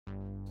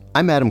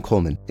I'm Adam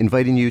Coleman,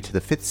 inviting you to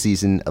the 5th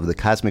season of the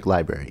Cosmic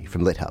Library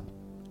from LitHub.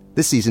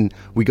 This season,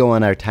 we go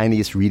on our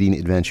tiniest reading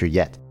adventure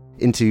yet,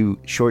 into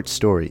short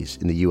stories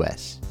in the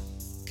U.S.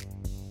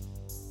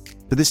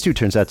 But this too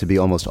turns out to be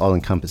almost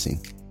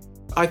all-encompassing.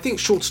 I think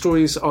short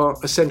stories are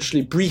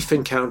essentially brief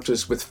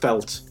encounters with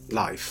felt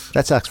life.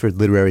 That's Oxford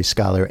literary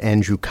scholar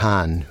Andrew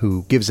Kahn,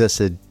 who gives us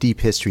a deep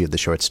history of the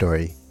short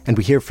story. And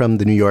we hear from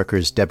The New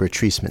Yorker's Deborah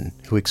Treisman,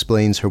 who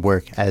explains her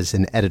work as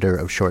an editor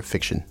of short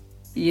fiction.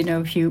 You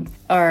know, if you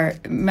are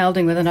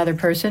melding with another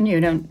person, you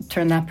don't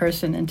turn that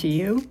person into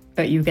you,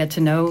 but you get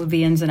to know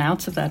the ins and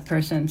outs of that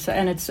person. So,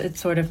 and it's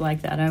sort of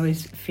like that. I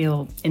always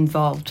feel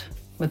involved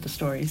with the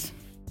stories.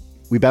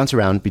 We bounce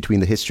around between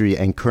the history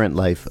and current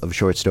life of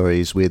short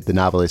stories with the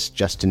novelist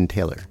Justin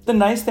Taylor. The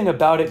nice thing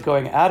about it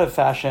going out of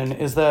fashion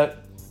is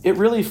that it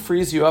really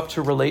frees you up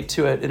to relate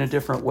to it in a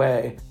different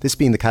way. This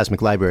being the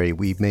Cosmic Library,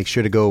 we make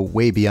sure to go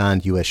way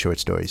beyond U.S. short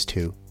stories,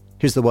 too.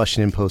 Here's the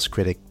Washington Post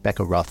critic,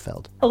 Becca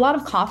Rothfeld. A lot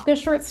of Kafka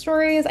short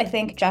stories, I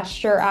think,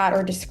 gesture at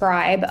or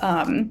describe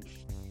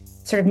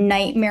sort of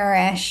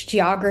nightmarish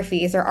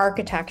geographies or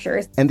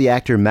architectures. And the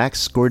actor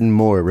Max Gordon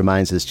Moore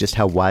reminds us just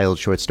how wild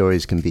short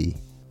stories can be,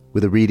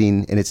 with a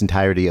reading in its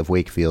entirety of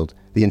Wakefield,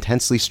 the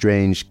intensely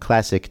strange,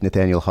 classic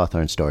Nathaniel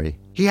Hawthorne story.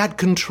 He had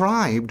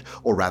contrived,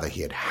 or rather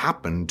he had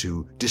happened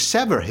to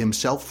dissever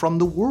himself from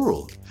the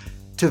world,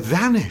 to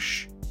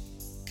vanish.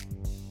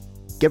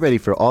 Get ready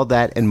for all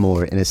that and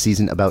more in a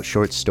season about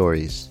short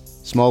stories,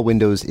 small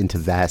windows into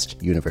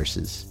vast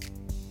universes.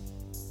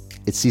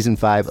 It's season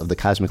 5 of the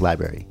Cosmic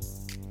Library,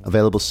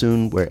 available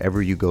soon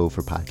wherever you go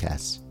for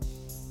podcasts.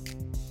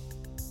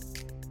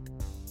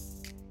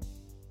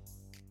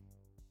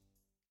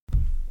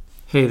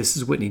 Hey, this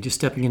is Whitney, just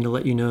stepping in to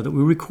let you know that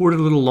we recorded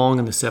a little long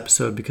in this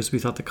episode because we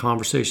thought the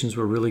conversations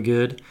were really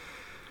good.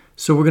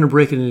 So we're going to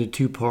break it into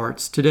 2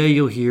 parts. Today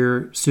you'll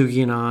hear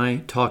Sugi and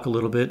I talk a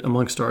little bit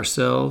amongst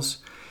ourselves,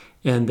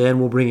 and then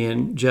we'll bring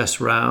in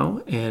Jess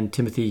Rao and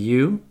Timothy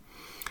Yu.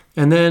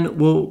 And then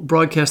we'll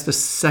broadcast the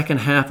second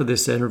half of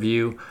this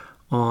interview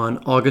on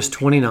August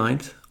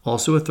 29th,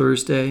 also a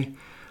Thursday,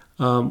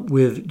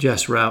 with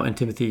Jess Rao and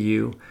Timothy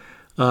Yu.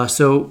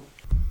 So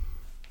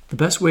the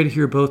best way to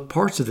hear both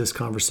parts of this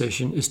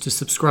conversation is to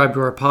subscribe to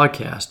our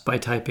podcast by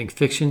typing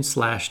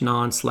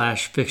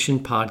fiction/non/fiction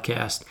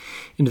podcast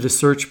into the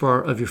search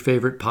bar of your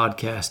favorite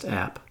podcast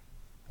app.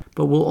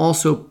 But we'll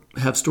also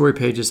have story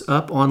pages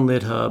up on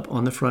LitHub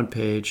on the front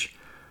page,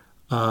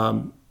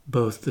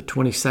 both the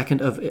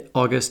 22nd of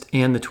August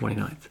and the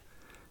 29th.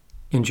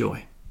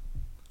 Enjoy.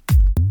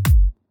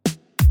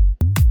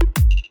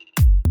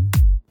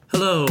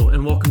 Hello,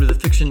 and welcome to the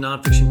Fiction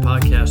Nonfiction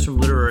Podcast from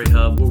Literary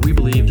Hub, where we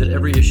believe that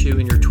every issue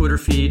in your Twitter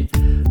feed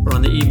or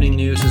on the evening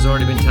news has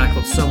already been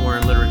tackled somewhere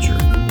in literature.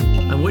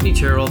 I'm Whitney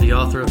Terrell, the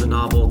author of the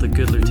novel The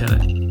Good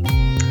Lieutenant.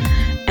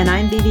 And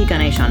I'm Vivi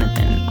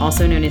Ganeshanathan,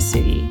 also known as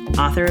Sugi,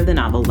 author of the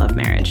novel Love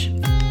Marriage.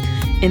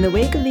 In the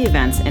wake of the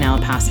events in El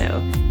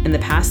Paso, in the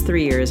past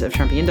 3 years of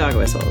Trumpian dog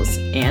whistles,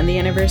 and the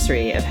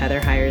anniversary of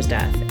Heather Heyer's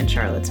death in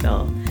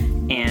Charlottesville,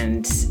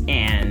 and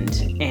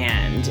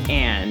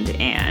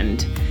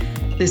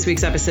this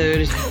week's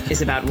episode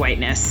is about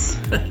whiteness.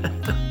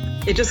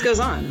 It just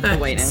goes on, the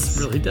whiteness.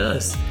 It really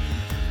does.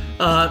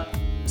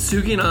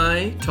 Sugi and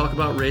I talk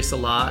about race a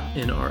lot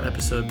in our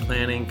episode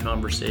planning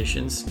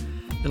conversations,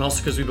 and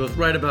also because we both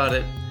write about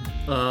it.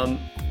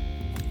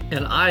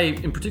 And I,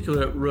 in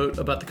particular, wrote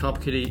about the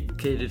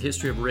complicated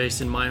history of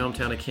race in my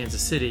hometown of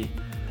Kansas City.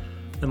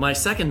 And my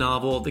second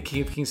novel, The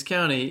King of Kings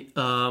County,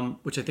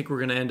 which I think we're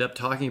going to end up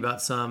talking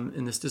about some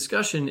in this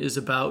discussion, is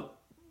about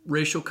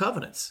racial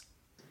covenants.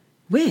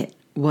 Wait,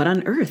 what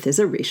on earth is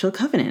a racial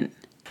covenant?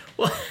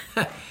 Well,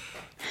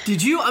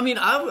 did you? I mean,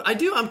 I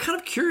do. I'm kind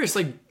of curious.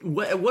 Like,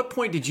 at what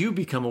point did you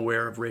become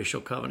aware of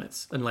racial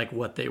covenants and like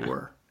what they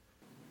were?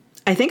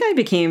 I think I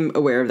became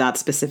aware of that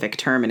specific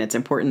term and its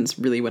importance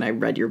really when I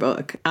read your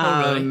book.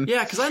 Oh, really?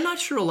 Yeah, because I'm not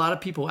sure a lot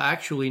of people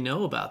actually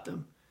know about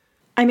them.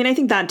 I mean, I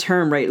think that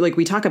term, right? Like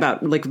we talk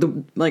about,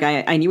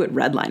 I knew what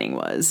redlining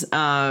was,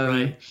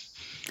 right?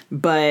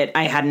 But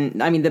I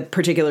hadn't. I mean, the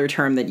particular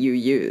term that you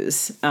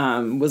use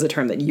was a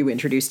term that you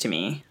introduced to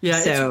me.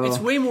 Yeah, so it's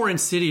way more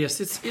insidious.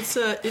 It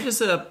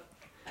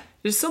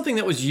is something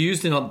that was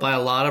used by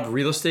a lot of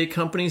real estate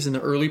companies in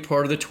the early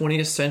part of the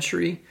 20th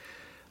century.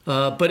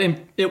 But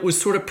it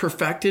was sort of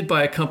perfected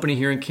by a company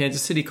here in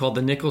Kansas City called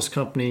the Nichols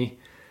Company,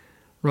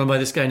 run by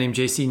this guy named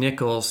J.C.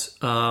 Nichols.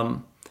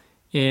 And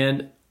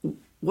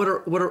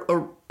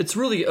it's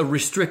really a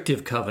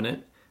restrictive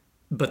covenant,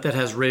 but that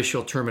has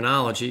racial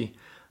terminology.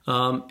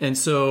 And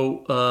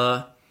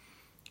so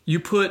you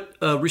put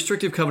a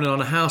restrictive covenant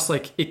on a house,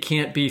 like it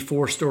can't be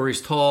 4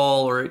 stories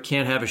tall, or it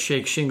can't have a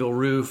shake shingle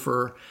roof,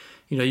 or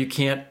you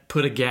can't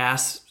put a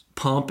gas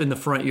pump in the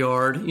front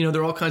yard.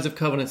 There are all kinds of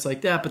covenants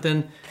like that. But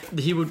then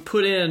he would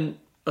put in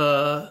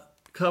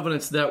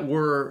covenants that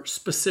were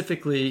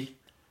specifically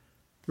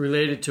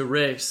related to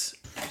race.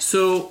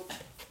 So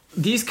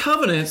these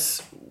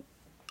covenants,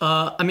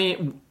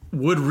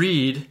 would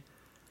read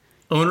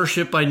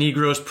ownership by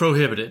Negroes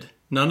prohibited.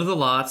 None of the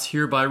lots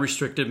hereby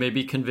restricted may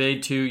be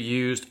conveyed to,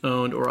 used,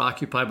 owned, or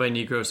occupied by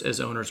Negroes as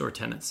owners or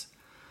tenants.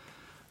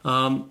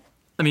 I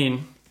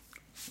mean,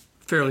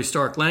 fairly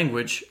stark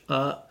language.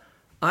 All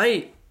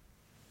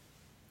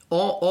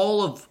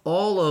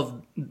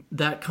of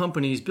that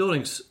company's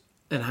buildings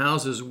and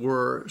houses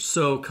were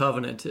so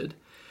covenanted,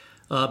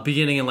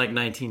 beginning in like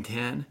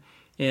 1910.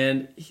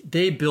 And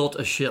they built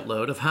a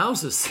shitload of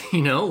houses,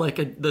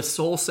 like the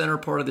sole center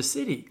part of the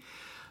city.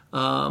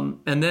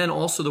 And then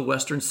also the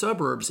western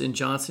suburbs in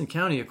Johnson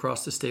County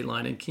across the state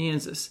line in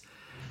Kansas.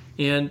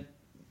 And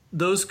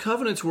those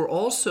covenants were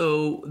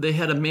also, they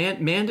had a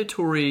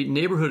mandatory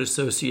neighborhood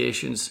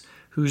associations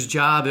whose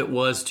job it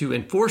was to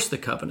enforce the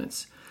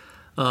covenants.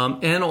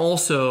 And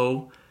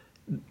also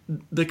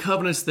the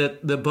covenants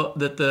that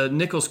the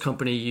Nichols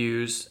Company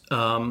used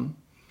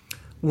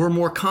were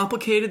more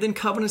complicated than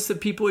covenants that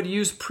people had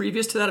used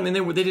previous to that. I mean,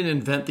 they didn't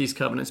invent these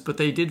covenants, but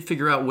they did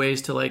figure out ways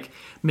to like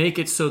make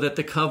it so that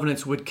the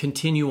covenants would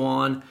continue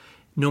on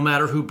no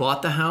matter who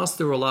bought the house.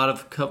 There were a lot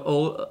of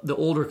the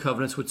older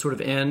covenants would sort of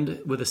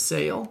end with a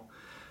sale,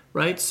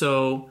 right?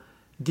 So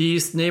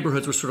these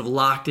neighborhoods were sort of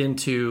locked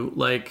into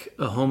like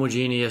a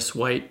homogeneous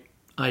white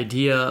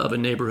idea of a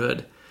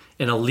neighborhood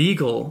and a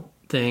legal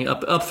thing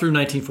up through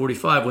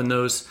 1945 when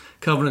those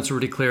covenants were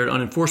declared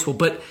unenforceable.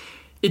 But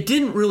it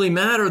didn't really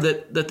matter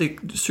that the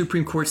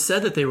Supreme Court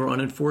said that they were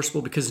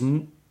unenforceable because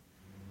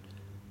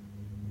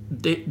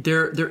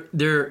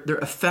their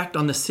effect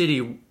on the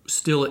city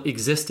still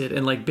existed.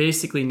 And like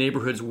basically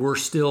neighborhoods were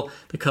still,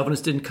 the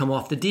covenants didn't come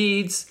off the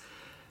deeds.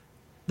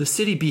 The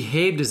city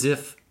behaved as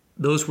if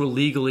those were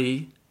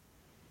legally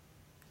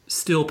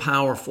still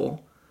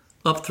powerful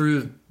up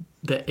through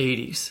the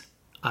 80s,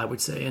 I would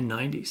say, and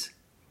 90s.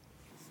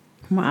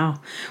 Wow.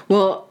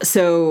 Well,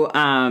 so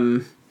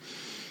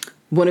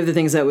one of the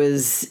things that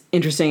was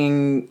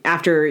interesting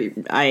after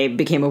I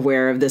became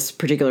aware of this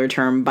particular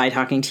term by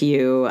talking to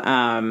you,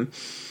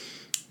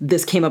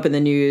 this came up in the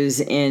news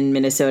in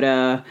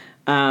Minnesota.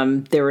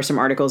 There were some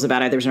articles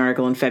about it. There was an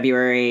article in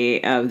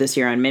February of this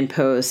year on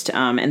MinnPost.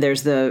 And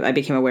I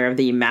became aware of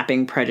the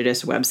Mapping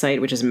Prejudice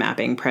website, which is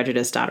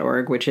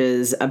mappingprejudice.org, which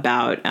is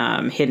about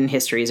hidden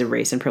histories of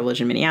race and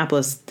privilege in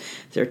Minneapolis.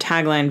 Their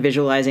tagline,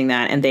 visualizing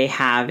that. And they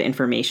have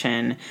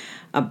information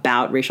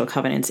about racial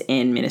covenants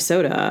in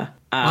Minnesota.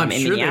 I'm in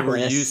sure Minneapolis.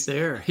 they were used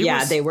there.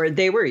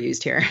 They were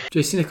used here.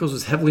 J.C. Nichols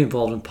was heavily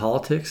involved in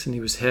politics, and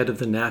he was head of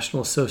the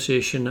National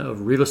Association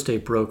of Real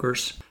Estate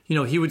Brokers.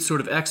 He would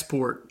sort of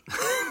export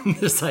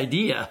this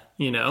idea,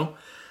 it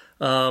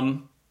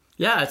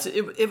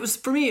was,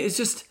 for me, it's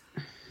just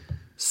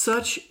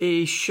such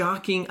a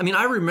shocking,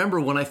 I remember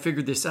when I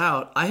figured this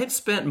out, I had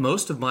spent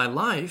most of my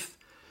life,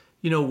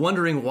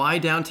 wondering why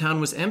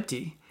downtown was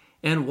empty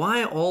and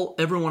why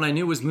everyone I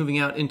knew was moving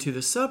out into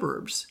the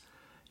suburbs.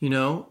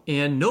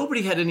 And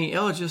nobody had any,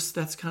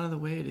 that's kind of the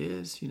way it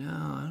is, I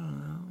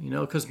don't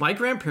know, because my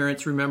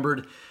grandparents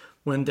remembered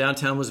when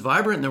downtown was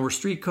vibrant and there were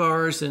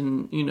streetcars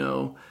and,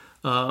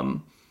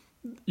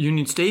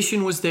 Union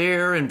Station was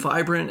there and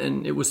vibrant,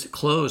 and it was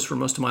closed for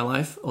most of my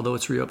life, although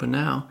it's reopened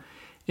now.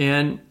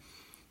 And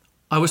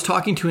I was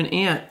talking to an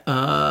aunt,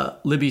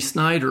 Libby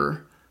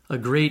Snyder, a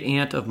great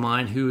aunt of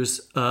mine who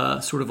is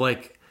sort of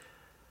like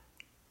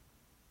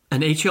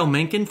an H.L.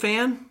 Mencken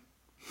fan.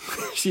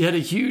 She had a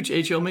huge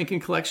H.L. Mencken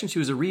collection. She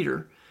was a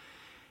reader.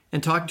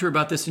 And talking to her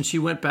about this, and she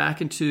went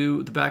back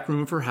into the back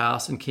room of her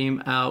house and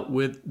came out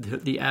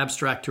with the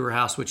abstract to her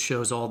house, which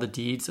shows all the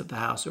deeds of the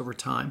house over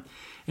time.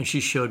 And she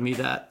showed me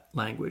that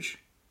language.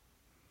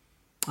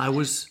 I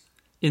was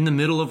in the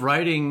middle of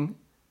writing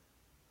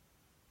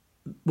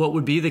what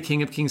would be The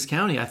King of Kings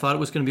County. I thought it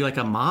was going to be like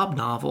a mob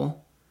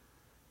novel.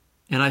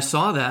 And I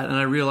saw that and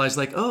I realized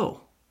like,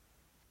 oh,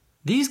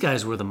 these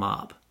guys were the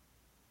mob.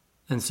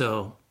 And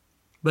so,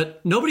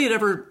 but nobody had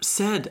ever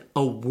said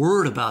a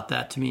word about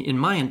that to me in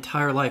my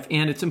entire life.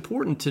 And it's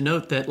important to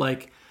note that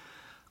like,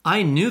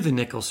 I knew the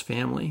Nichols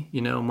family.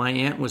 My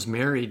aunt was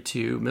married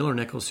to Miller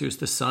Nichols, who's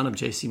the son of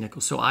J.C.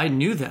 Nichols. So I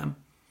knew them.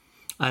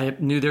 I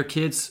knew their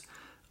kids.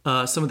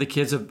 Some of the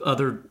kids of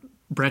other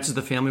branches of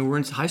the family were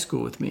in high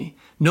school with me.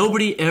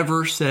 Nobody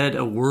ever said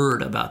a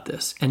word about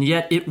this. And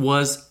yet it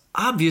was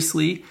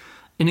obviously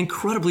an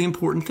incredibly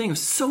important thing. It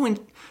was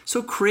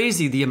so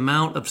crazy the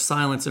amount of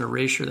silence and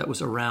erasure that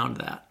was around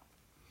that.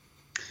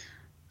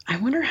 I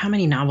wonder how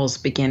many novels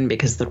begin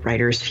because the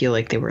writers feel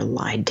like they were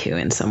lied to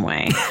in some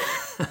way.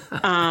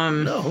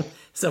 No.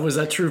 So was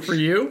that true for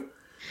you?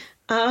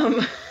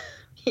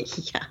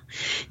 Yeah.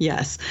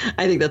 Yes.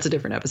 I think that's a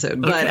different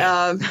episode. Okay.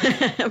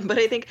 But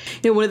I think,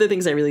 one of the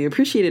things I really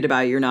appreciated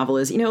about your novel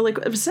is, like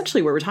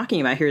essentially what we're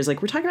talking about here is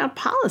like, we're talking about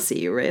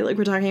policy, right? Like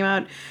we're talking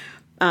about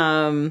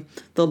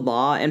the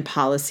law and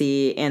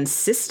policy and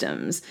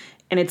systems.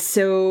 And it's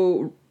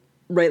so,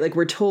 right, like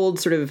we're told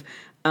sort of,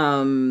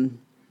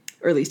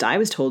 or at least I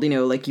was told,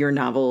 like your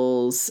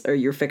novels or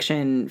your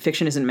fiction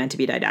isn't meant to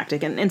be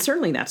didactic. And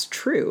certainly that's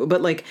true.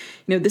 But like,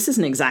 this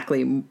isn't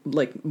exactly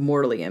like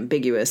morally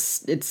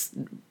ambiguous. It's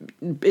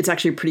it's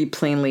actually pretty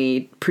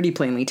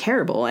plainly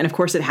terrible. And of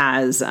course it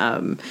has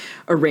a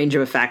range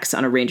of effects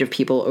on a range of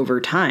people over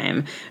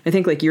time. I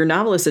think like your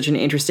novel is such an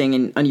interesting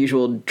and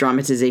unusual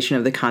dramatization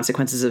of the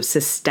consequences of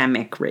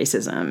systemic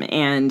racism.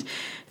 And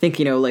I think,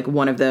 you know, like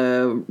one of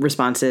the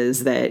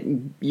responses that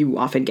you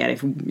often get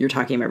if you're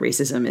talking about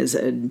racism is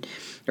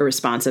a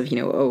response of, you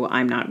know, oh,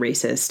 I'm not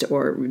racist,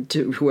 or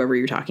to whoever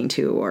you're talking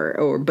to,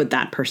 or but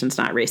that person's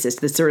not racist.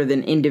 That's sort of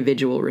an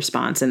individual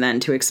response. And then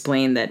to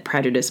explain that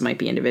prejudice might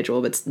be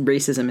individual, but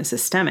racism is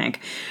systemic,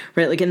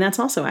 right? Like, and that's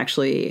also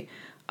actually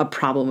a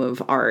problem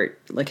of art.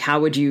 Like,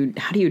 how do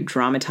you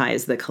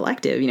dramatize the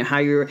collective? You know,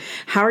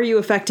 how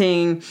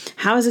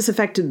has this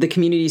affected the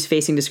communities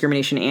facing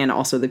discrimination and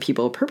also the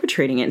people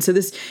perpetrating it? And so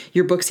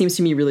your book seems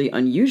to me really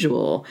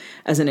unusual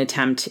as an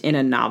attempt in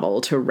a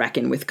novel to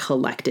reckon with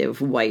collective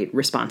white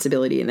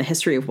responsibility in the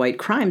history of white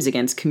crimes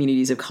against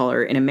communities of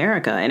color in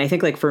America. And I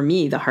think, like, for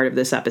me, the heart of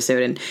this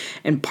episode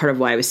and part of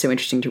why it was so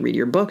interesting to read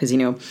your book is, you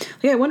know,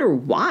 like, I wonder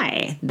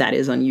why that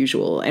is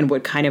unusual and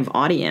what kind of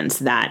audience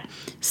that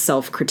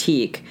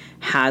self-critique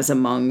has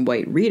among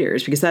white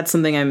readers, because that's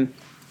something I'm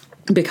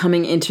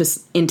becoming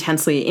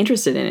intensely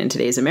interested in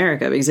today's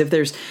America, because if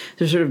there's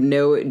sort of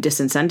no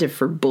disincentive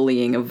for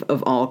bullying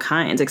of all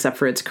kinds except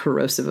for its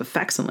corrosive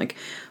effects on, like,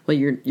 well,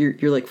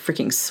 you're like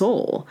freaking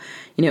soul,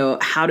 you know,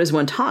 how does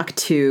one talk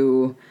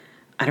to,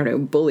 I don't know,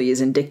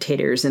 bullies and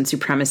dictators and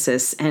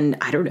supremacists and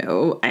I don't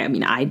know, I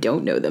mean, I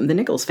don't know them, the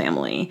Nichols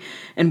family,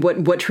 and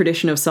what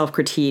tradition of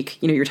self-critique,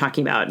 you know, you're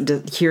talking about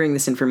hearing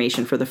this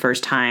information for the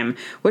first time,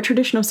 what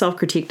tradition of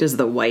self-critique does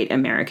the white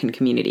American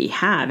community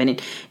have?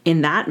 And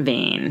in that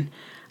vein,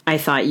 I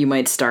thought you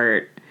might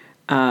start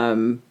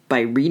by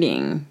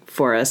reading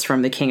for us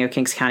from The King of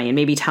Kings County and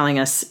maybe telling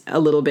us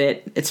a little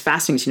bit. It's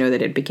fascinating to know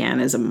that it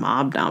began as a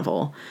mob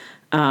novel,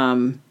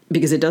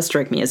 because it does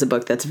strike me as a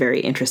book that's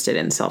very interested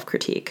in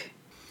self-critique.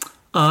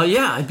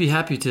 Yeah, I'd be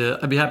happy to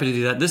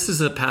do that. This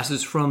is a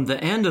passage from the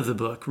end of the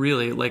book,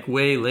 really, like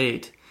way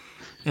late,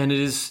 and it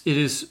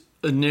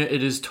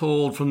is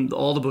told from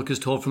all the book is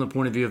told from the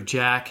point of view of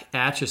Jack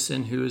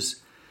Atchison, who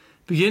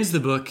begins the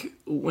book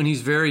when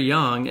he's very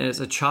young as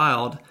a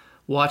child,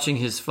 watching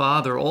his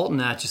father Alton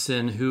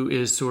Atchison, who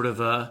is sort of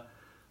a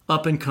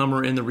up and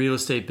comer in the real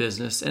estate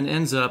business, and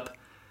ends up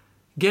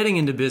getting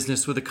into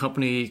business with a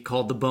company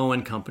called the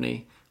Bowen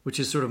Company, which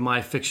is sort of my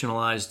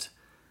fictionalized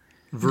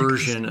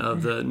version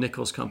of the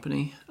Nichols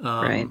Company.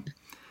 Right.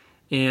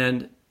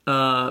 And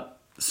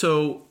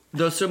so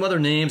there's some other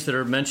names that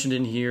are mentioned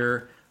in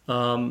here.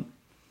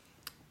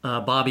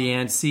 Bobby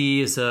Ann C.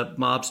 is a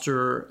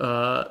mobster.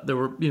 There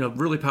were, you know,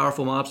 really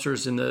powerful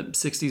mobsters in the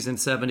 60s and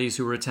 70s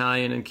who were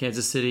Italian in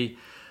Kansas City.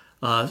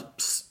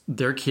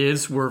 Their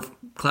kids were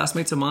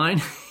classmates of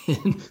mine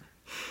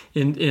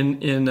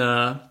in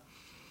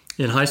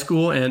high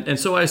school. And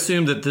so I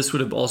assumed that this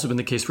would have also been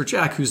the case for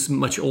Jack, who's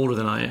much older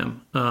than I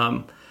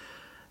am.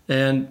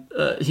 And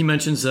he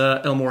mentions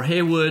Elmore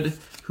Haywood,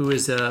 who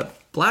is a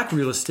black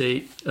real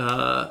estate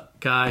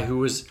guy who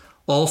was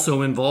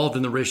also involved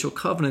in the racial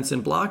covenants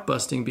and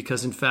blockbusting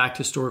because, in fact,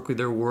 historically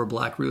there were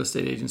black real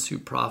estate agents who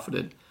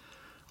profited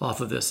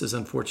off of this, as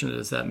unfortunate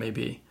as that may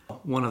be.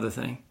 One other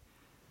thing.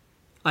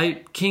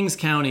 Kings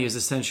County is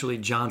essentially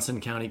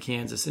Johnson County,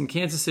 Kansas. And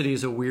Kansas City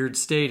is a weird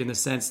state in the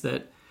sense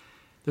that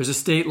there's a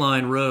state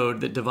line road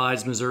that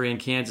divides Missouri and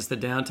Kansas. The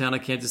downtown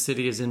of Kansas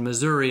City is in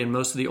Missouri, and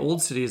most of the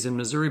old city is in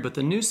Missouri, but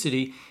the new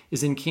city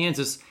is in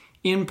Kansas,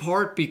 in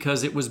part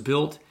because it was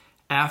built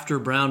after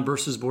Brown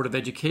versus Board of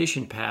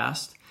Education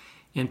passed,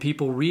 and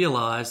people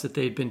realized that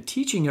they'd been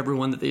teaching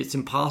everyone that it's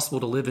impossible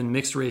to live in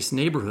mixed-race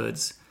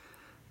neighborhoods.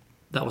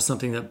 That was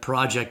something, that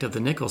project of the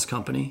Nichols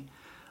Company.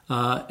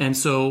 And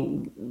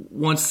so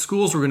once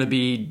schools were going to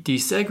be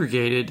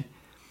desegregated,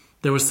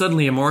 there was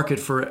suddenly a market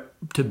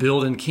to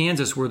build in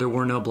Kansas where there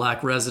were no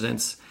black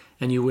residents,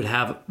 and you would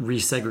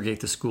resegregate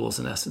the schools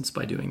in essence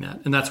by doing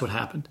that. And that's what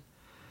happened.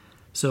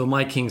 So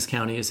my Kings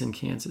County is in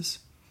Kansas.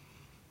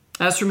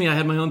 As for me, I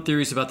had my own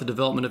theories about the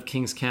development of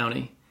Kings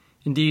County.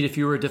 Indeed, if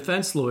you were a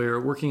defense lawyer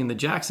working in the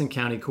Jackson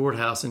County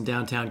Courthouse in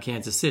downtown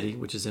Kansas City,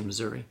 which is in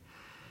Missouri,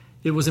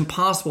 it was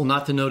impossible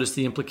not to notice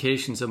the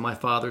implications of my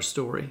father's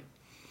story.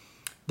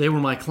 They were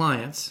my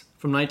clients.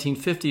 From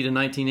 1950 to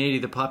 1980,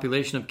 the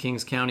population of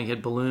Kings County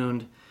had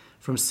ballooned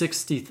from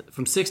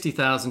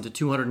 60,000 to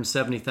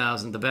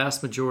 270,000, the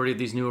vast majority of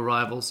these new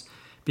arrivals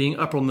being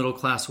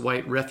upper-middle-class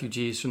white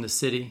refugees from the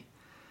city.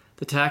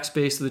 The tax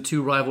base of the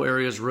two rival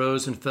areas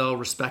rose and fell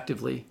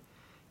respectively.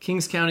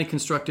 Kings County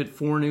constructed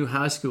 4 new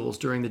high schools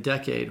during the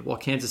decade, while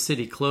Kansas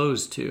City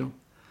closed 2.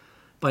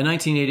 By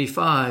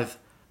 1985,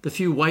 the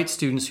few white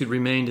students who'd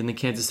remained in the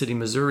Kansas City,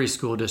 Missouri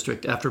school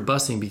district after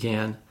busing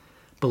began,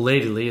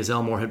 belatedly, as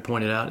Elmore had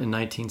pointed out in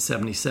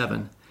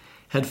 1977,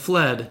 had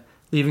fled,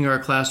 leaving our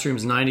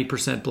classrooms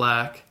 90%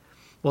 black,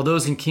 while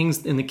those in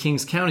the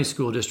Kings County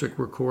School District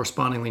were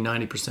correspondingly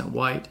 90%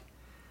 white.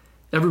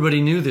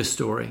 Everybody knew this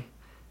story.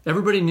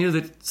 Everybody knew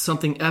that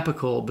something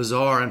epical,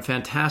 bizarre, and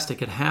fantastic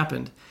had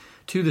happened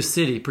to the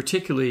city,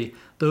 particularly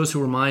those who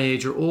were my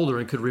age or older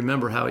and could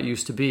remember how it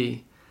used to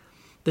be.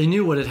 They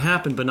knew what had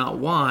happened, but not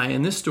why,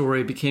 and this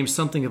story became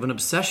something of an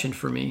obsession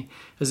for me,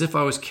 as if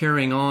I was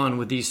carrying on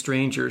with these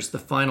strangers the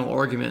final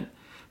argument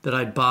that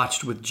I'd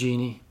botched with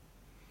Jeannie.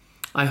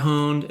 I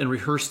honed and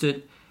rehearsed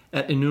it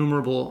at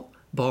innumerable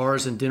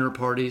bars and dinner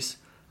parties.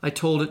 I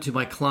told it to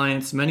my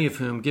clients, many of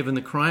whom, given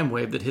the crime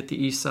wave that hit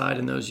the East Side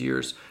in those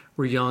years,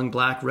 were young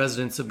black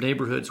residents of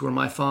neighborhoods where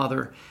my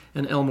father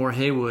and Elmore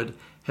Haywood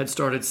had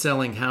started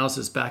selling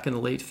houses back in the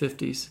late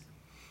 50s.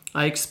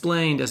 I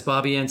explained, as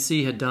Bobby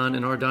N.C. had done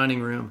in our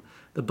dining room,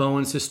 the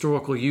Bowens'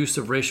 historical use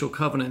of racial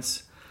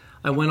covenants.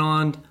 I went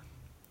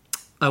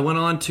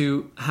on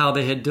to how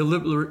they had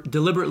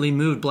deliberately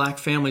moved black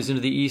families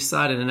into the East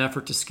Side in an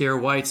effort to scare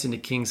whites into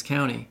Kings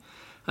County.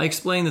 I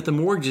explained that the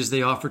mortgages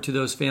they offered to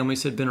those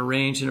families had been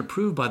arranged and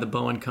approved by the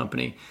Bowen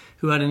Company,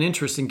 who had an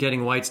interest in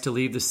getting whites to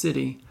leave the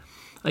city.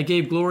 I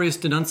gave glorious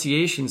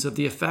denunciations of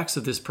the effects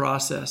of this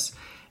process,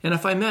 and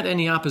if I met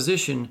any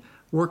opposition,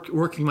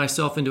 working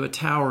myself into a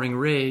towering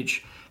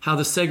rage, how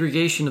the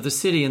segregation of the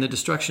city and the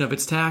destruction of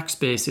its tax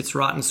base, its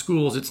rotten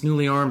schools, its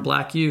newly armed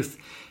black youth,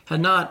 had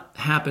not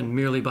happened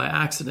merely by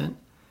accident.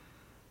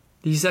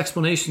 These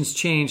explanations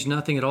changed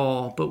nothing at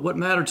all, but what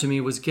mattered to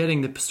me was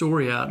getting the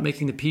story out,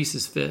 making the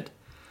pieces fit.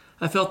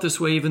 I felt this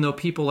way even though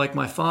people like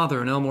my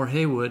father and Elmore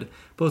Haywood,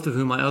 both of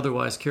whom I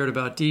otherwise cared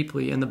about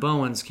deeply, and the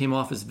Bowens came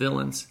off as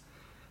villains.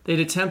 They'd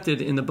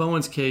attempted in the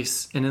Bowens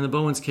case, and in the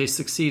Bowens case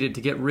succeeded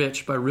to get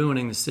rich by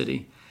ruining the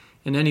city,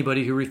 and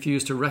anybody who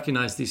refused to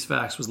recognize these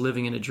facts was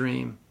living in a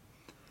dream.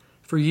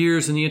 For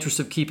years, in the interest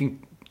of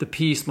keeping the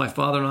peace, my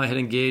father and I had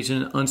engaged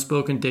in an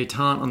unspoken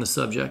détente on the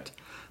subject,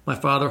 my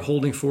father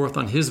holding forth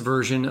on his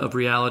version of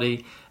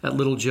reality at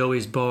Little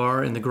Joey's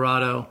bar in the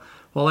Grotto,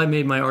 while I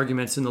made my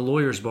arguments in the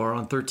lawyer's bar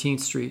on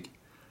 13th Street.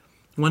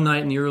 One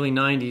night in the early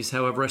 90s,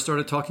 however, I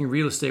started talking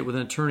real estate with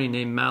an attorney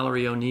named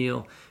Mallory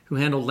O'Neill, who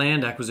handled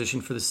land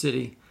acquisition for the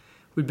city.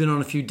 We'd been on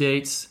a few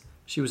dates.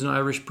 She was an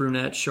Irish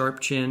brunette,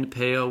 sharp-chinned,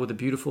 pale, with a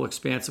beautiful,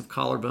 expansive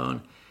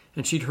collarbone,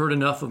 and she'd heard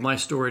enough of my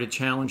story to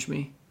challenge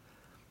me.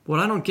 "What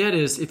I don't get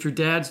is, if your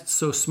dad's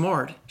so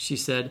smart," she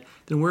said,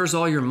 "then where's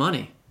all your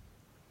money?"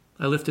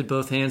 I lifted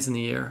both hands in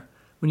the air.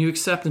 "When you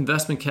accept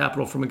investment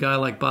capital from a guy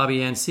like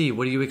Bobby N.C.,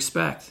 what do you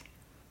expect?"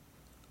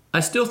 "I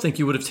still think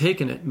you would have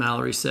taken it,"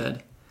 Mallory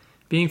said.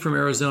 Being from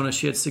Arizona,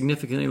 she had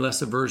significantly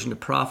less aversion to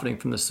profiting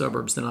from the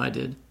suburbs than I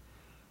did.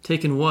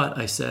 "Taken what?"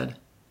 I said.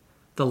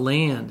 "The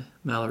land,"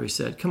 Mallory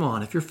said. "Come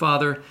on, if your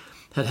father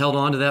had held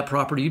on to that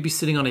property, you'd be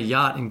sitting on a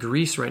yacht in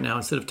Greece right now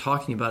instead of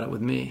talking about it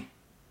with me."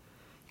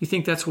 "You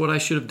think that's what I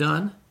should have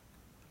done?"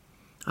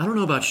 "I don't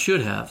know about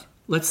should have.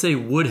 Let's say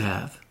would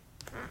have."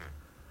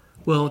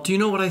 "Well, do you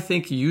know what I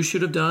think you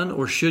should have done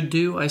or should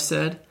do?" I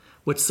said.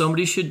 "What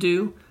somebody should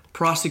do?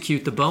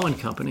 Prosecute the Bowen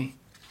Company."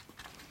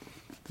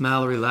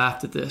 Mallory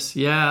laughed at this.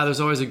 "Yeah, there's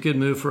always a good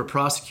move for a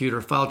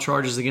prosecutor. File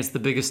charges against the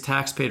biggest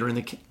taxpayer in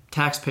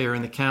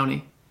the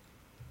county."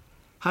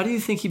 "How do you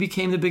think he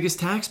became the biggest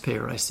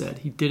taxpayer?" I said.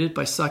 "He did it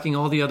by sucking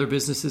all the other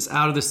businesses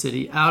out of the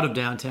city, out of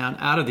downtown,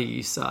 out of the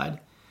East Side."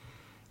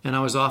 And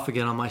I was off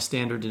again on my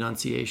standard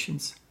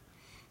denunciations.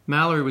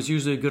 Mallory was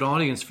usually a good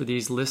audience for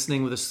these,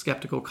 listening with a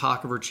skeptical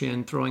cock of her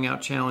chin, throwing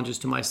out challenges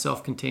to my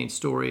self-contained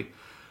story.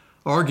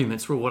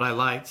 Arguments were what I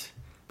liked.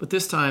 But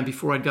this time,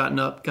 before I'd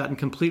gotten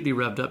completely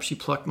revved up, she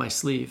plucked my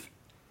sleeve.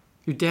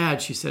 "Your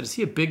dad," she said, "is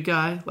he a big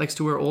guy? Likes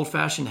to wear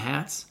old-fashioned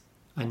hats?"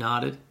 I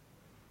nodded.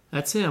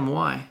 "That's him.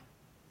 Why?"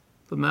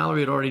 But Mallory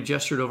had already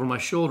gestured over my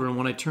shoulder, and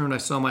when I turned, I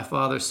saw my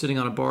father sitting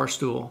on a bar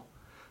stool,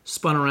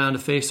 spun around to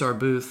face our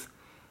booth,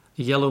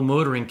 a yellow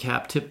motoring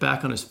cap tipped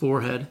back on his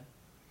forehead.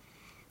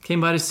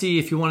 "Came by to see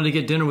if you wanted to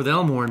get dinner with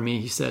Elmore and me,"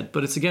 he said,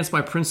 "but it's against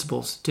my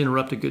principles to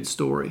interrupt a good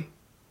story."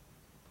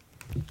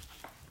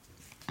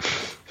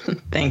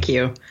 Thank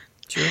you.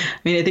 Sure. I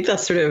mean, I think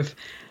that's sort of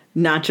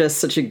not just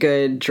such a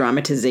good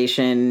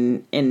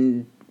dramatization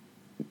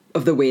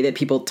of the way that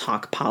people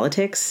talk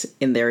politics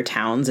in their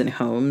towns and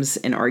homes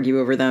and argue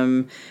over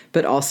them,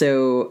 but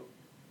also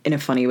in a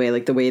funny way,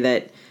 like the way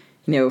that,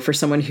 for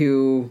someone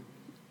who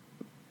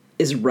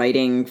is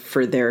writing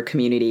for their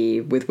community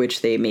with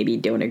which they maybe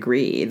don't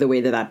agree, the way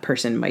that that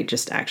person might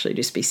just actually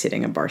just be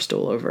sitting a bar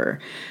stool over.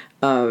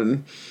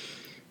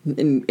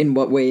 In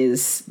what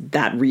ways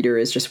that reader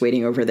is just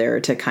waiting over there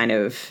to kind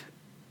of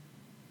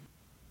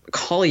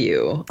call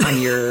you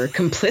on your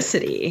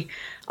complicity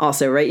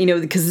also, right?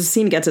 Because the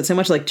scene gets it so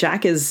much. Like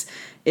Jack is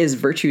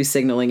virtue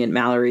signaling in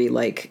Mallory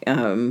like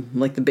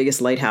the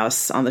biggest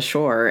lighthouse on the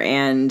shore,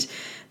 and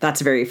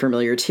that's very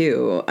familiar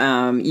too.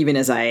 Even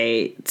as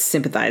I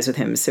sympathize with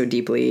him so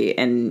deeply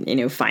and,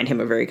 find him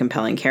a very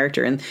compelling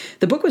character. And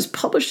the book was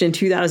published in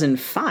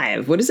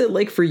 2005. What is it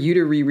like for you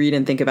to reread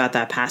and think about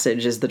that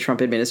passage as the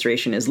Trump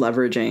administration is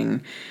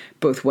leveraging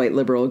both white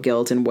liberal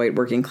guilt and white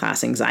working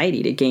class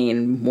anxiety to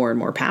gain more and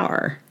more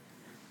power?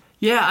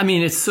 Yeah, I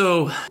mean, it's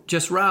so...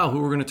 Jess Rao,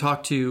 who we're going to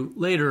talk to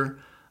later,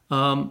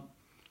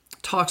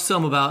 talks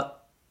some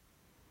about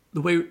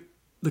the way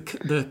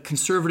the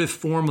conservative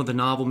form of the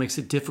novel makes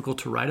it difficult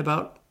to write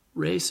about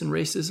race and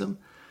racism.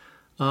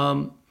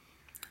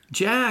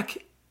 Jack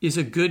is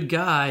a good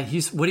guy.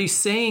 What he's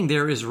saying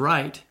there is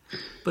right.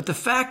 But the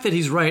fact that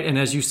he's right, and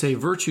as you say,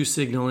 virtue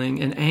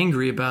signaling and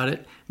angry about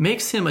it,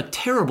 makes him a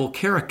terrible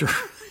character.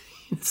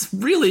 It's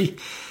really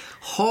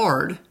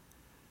hard,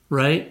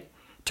 right,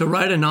 to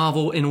write a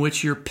novel in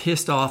which you're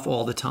pissed off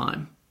all the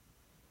time.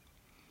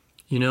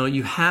 You know,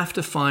 you have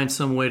to find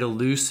some way to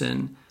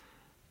loosen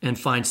and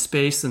find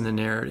space in the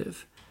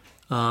narrative.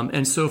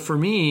 And so for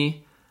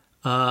me,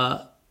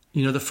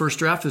 the first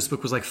draft of this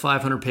book was like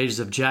 500 pages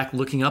of Jack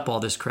looking up all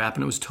this crap,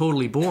 and it was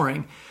totally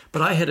boring.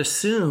 But I had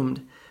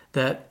assumed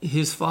that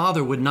his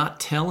father would not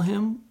tell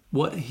him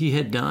what he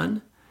had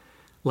done,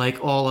 like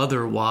all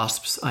other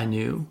wasps I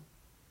knew,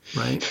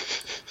 right?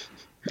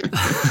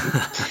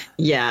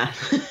 Yeah.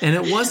 And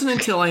it wasn't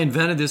until I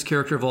invented this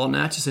character of Alton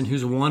Atchison,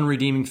 whose one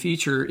redeeming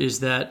feature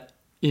is that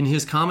in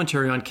his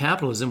commentary on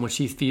capitalism, which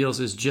he feels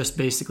is just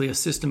basically a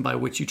system by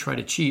which you try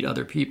to cheat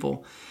other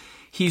people,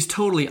 he's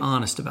totally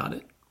honest about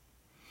it.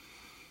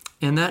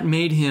 And that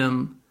made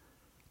him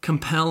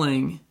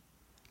compelling,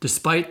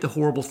 despite the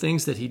horrible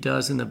things that he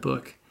does in the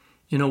book,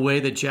 in a way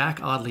that Jack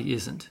oddly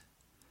isn't.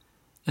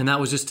 And that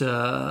was just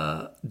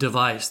a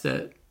device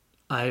that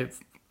I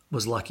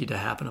was lucky to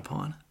happen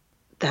upon.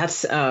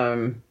 That's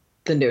the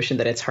notion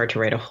that it's hard to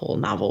write a whole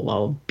novel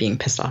while being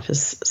pissed off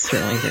is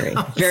certainly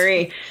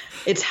very,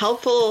 it's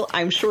helpful,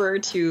 I'm sure,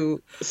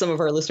 to some of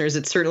our listeners.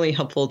 It's certainly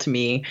helpful to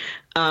me.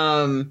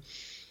 And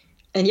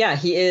yeah,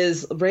 he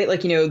is, right,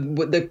 like,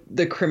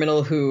 the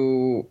criminal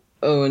who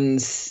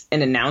owns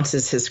and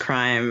announces his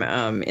crime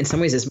in some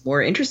ways is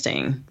more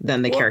interesting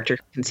than the character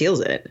who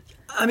conceals it.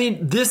 I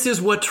mean, this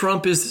is what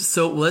Trump is.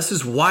 So this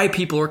is why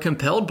people are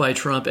compelled by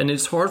Trump. And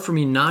it's hard for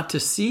me not to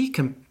see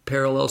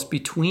parallels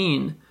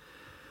between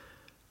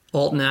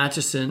Alton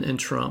Atchison and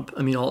Trump.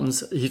 I mean,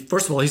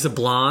 first of all, he's a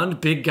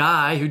blonde, big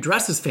guy who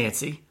dresses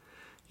fancy.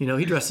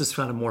 He dresses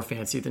kind of more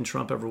fancy than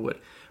Trump ever would.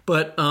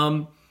 But,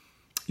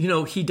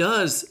 he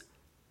does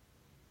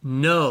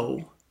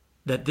know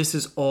that this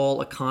is all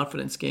a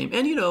confidence game.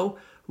 And,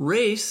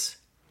 race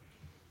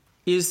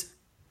is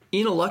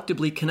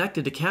ineluctably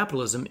connected to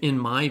capitalism, in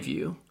my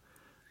view,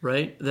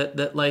 right?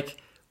 That like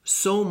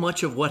so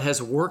much of what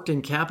has worked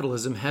in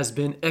capitalism has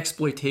been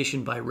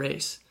exploitation by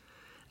race.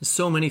 And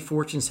so many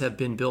fortunes have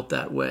been built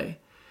that way.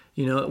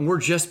 And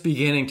we're just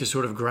beginning to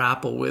sort of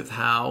grapple with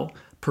how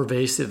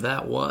pervasive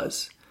that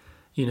was,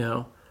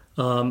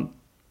 And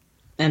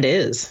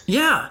is.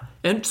 Yeah.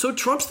 And so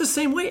Trump's the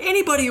same way.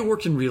 Anybody who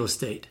worked in real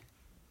estate.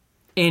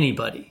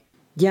 Anybody.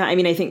 Yeah, I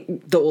mean, I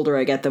think the older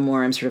I get, the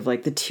more I'm sort of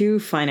like the two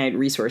finite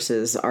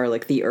resources are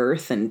like the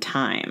earth and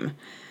time.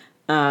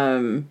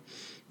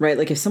 Right?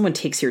 Like if someone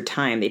takes your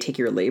time, they take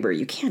your labor,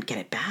 you can't get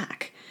it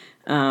back.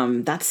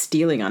 That's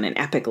stealing on an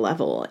epic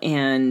level.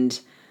 And,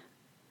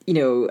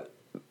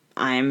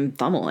 I'm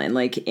Thummel, and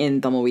like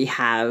in Thummel we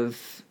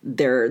have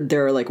there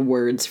are like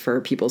words for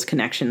people's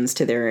connections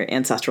to their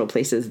ancestral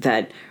places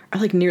that are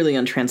like nearly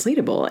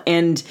untranslatable.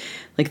 And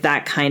like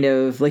that kind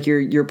of like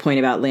your point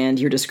about land,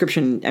 your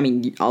description, I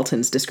mean,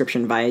 Alton's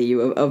description via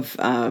you of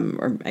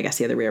or I guess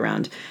the other way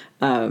around,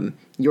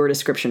 your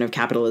description of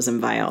capitalism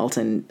via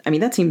Alton. I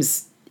mean,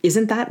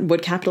 isn't that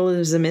what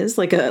capitalism is?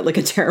 Like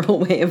a terrible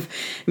way of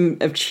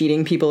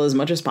cheating people as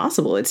much as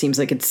possible. It seems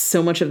like it's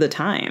so much of the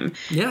time.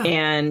 Yeah.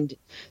 And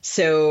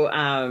so,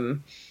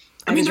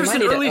 I mean, there's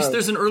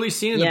an early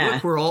scene in the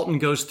book where Alton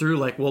goes through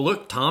like, well,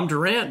 look, Tom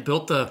Durant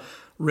built the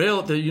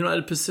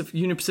Union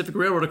Pacific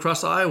Railroad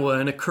across Iowa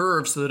in a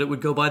curve so that it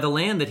would go by the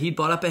land that he'd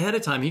bought up ahead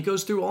of time. He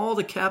goes through all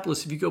the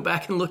capitalists. If you go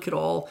back and look at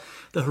all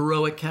the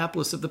heroic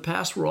capitalists of the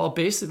past, were all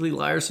basically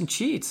liars and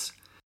cheats.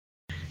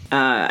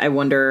 I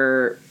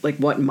wonder, like,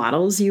 what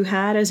models you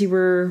had as you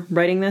were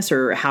writing this,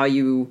 or how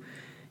you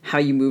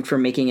moved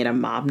from making it a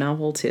mob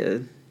novel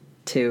to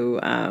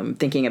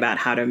thinking about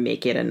how to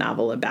make it a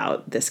novel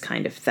about this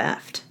kind of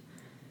theft.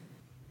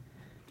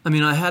 I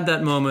mean, I had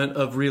that moment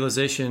of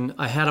realization.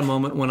 I had a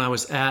moment when I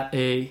was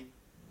I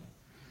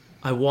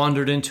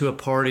wandered into a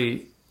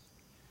party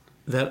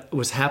that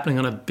was happening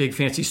on a big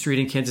fancy street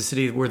in Kansas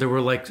City where there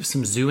were like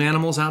some zoo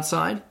animals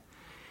outside.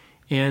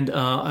 And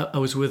I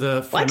was with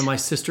a friend of my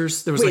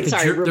sister's. There was a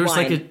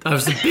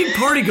big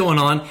party going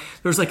on.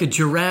 There was like a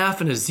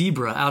giraffe and a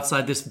zebra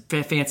outside this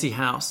fancy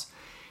house.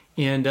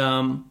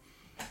 And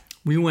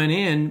we went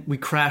in, we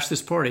crashed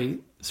this party,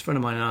 this friend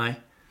of mine and I,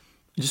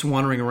 just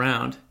wandering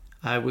around.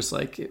 I was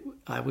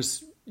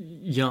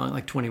young,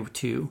 like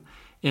 22.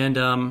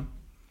 And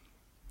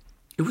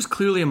it was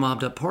clearly a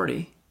mobbed up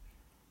party.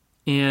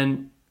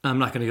 And I'm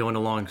not going to go into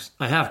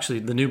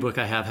the new book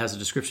I have has a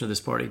description of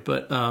this party,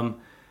 but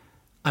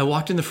I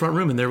walked in the front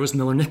room and there was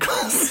Miller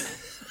Nichols.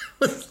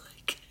 I was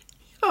like,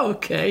 oh,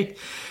 okay.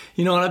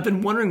 And I've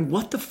been wondering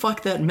what the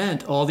fuck that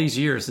meant all these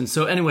years. And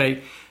so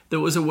anyway, there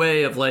was a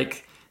way of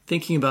like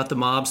thinking about the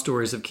mob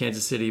stories of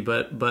Kansas City,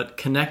 but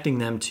connecting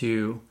them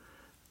to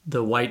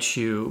the white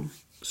shoe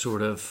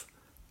sort of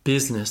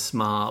business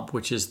mob,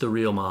 which is the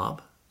real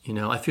mob.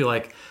 I feel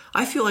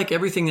like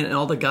everything and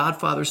all the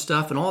Godfather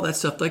stuff and all that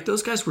stuff, like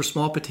those guys were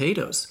small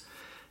potatoes,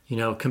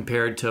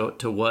 compared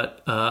to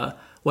what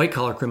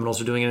white-collar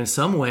criminals are doing. And in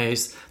some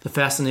ways,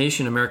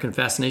 the American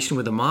fascination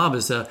with the mob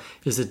is a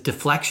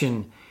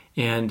deflection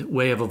and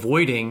way of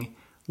avoiding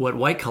what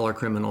white-collar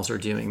criminals are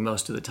doing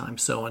most of the time.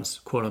 So it's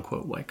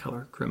quote-unquote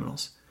white-collar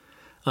criminals.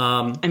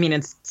 I mean,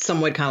 and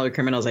some white-collar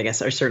criminals, I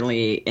guess, are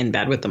certainly in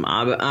bed with the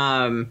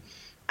mob.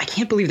 I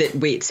can't believe that.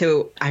 Wait,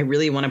 so I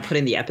really want to put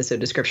in the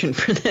episode description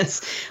for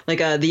this, like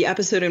the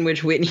episode in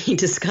which Whitney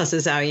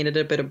discusses how he ended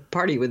up at a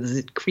party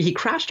he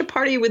crashed a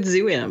party with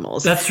zoo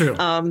animals. That's true.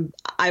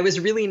 I was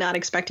really not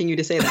expecting you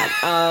to say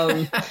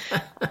that.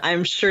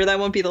 I'm sure that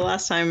won't be the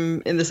last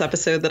time in this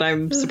episode that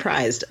I'm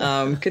surprised.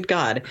 Good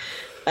God.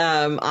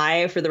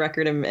 I, for the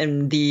record,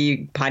 am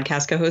the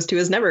podcast co-host who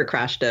has never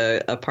crashed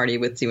a party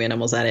with zoo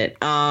animals at it.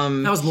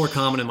 That was more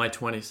common in my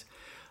 20s.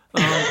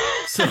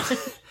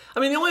 I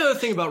mean, the only other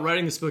thing about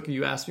writing this book, and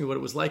you asked me what it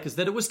was like, is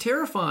that it was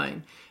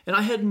terrifying. And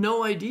I had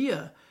no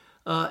idea.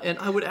 And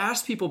I would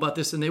ask people about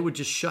this, and they would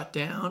just shut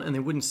down, and they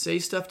wouldn't say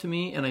stuff to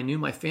me. And I knew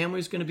my family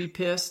was going to be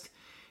pissed,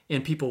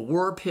 and people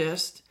were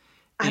pissed.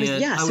 And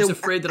I was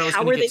afraid that I was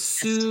going to get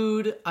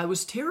sued. I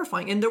was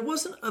terrifying. And there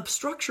wasn't a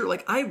structure.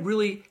 Like, I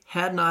really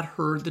had not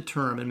heard the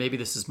term, and maybe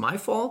this is my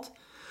fault,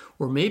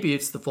 or maybe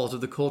it's the fault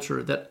of the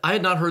culture, that I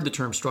had not heard the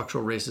term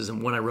structural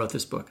racism when I wrote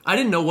this book. I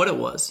didn't know what it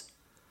was.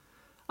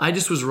 I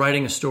just was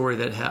writing a story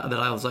that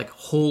I was like,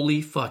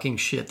 holy fucking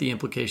shit, the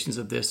implications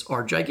of this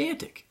are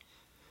gigantic.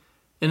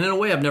 And in a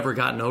way, I've never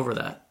gotten over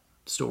that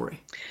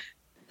story.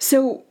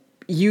 So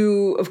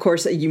you, of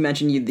course, you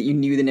mentioned that you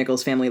knew the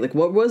Nichols family. Like,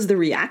 what was the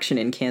reaction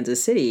in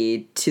Kansas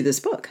City to this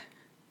book?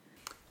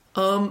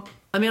 I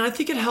mean, I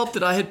think it helped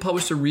that I had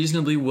published a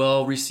reasonably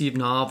well-received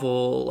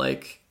novel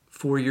like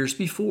 4 years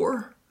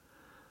before.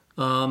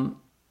 And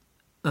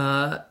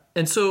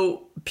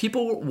so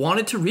people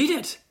wanted to read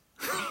it.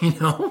 You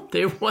know,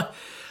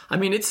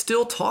 it's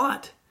still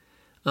taught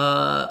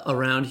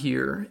around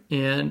here,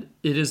 and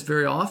it is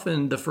very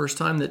often the first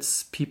time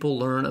that people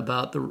learn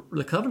about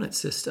the covenant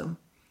system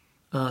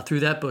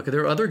through that book.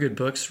 There are other good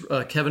books.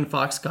 Kevin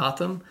Fox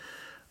Gotham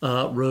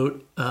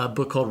wrote a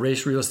book called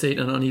Race, Real Estate,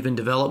 and Uneven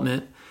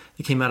Development.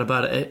 It came out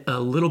about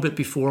a little bit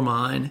before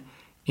mine,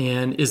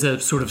 and is a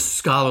sort of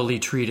scholarly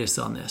treatise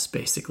on this,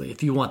 basically.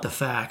 If you want the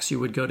facts, you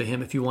would go to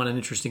him. If you want an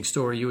interesting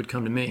story, you would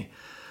come to me.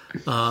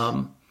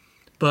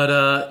 There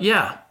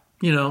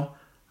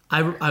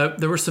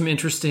were some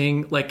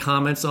interesting like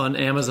comments on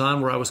Amazon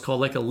where I was called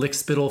like a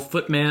lickspittle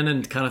footman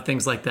and kind of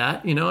things like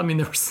that. You know, I mean,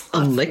 there was a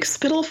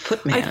lickspittle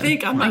footman. I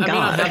think I may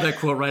not have that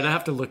quote right. I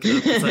have to look it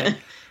up because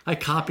I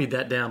copied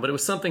that down, but it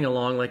was something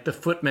along like the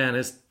footman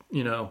is,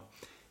 you know,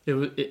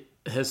 it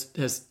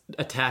has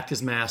attacked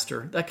his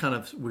master. That kind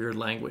of weird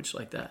language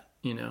like that.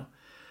 You know,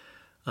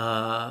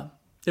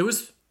 it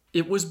was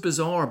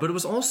bizarre, but it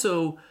was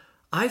also,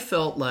 I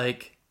felt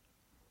like.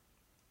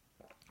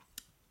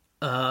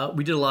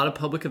 We did a lot of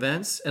public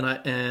events, and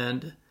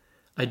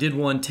I did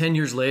one 10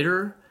 years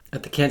later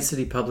at the Kansas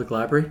City Public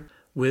Library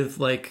with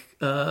like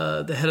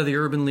the head of the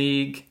Urban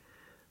League,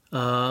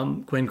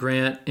 Gwen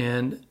Grant,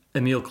 and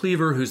Emil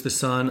Cleaver, who's the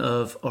son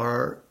of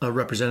our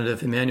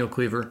representative Emmanuel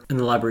Cleaver, and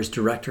the library's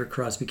director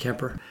Crosby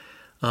Kemper,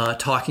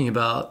 talking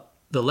about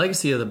the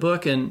legacy of the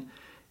book. And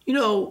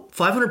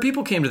 500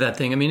 people came to that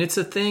thing. I mean, it's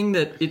a thing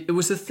that it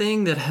was a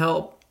thing that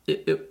helped.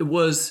 It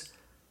was.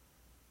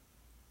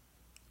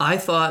 I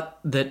thought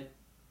that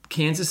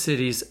Kansas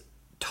City's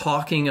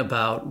talking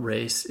about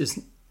race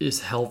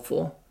is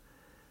helpful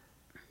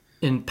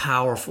and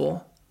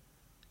powerful.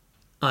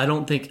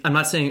 I'm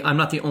not saying I'm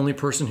not the only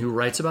person who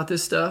writes about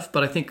this stuff,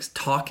 but I think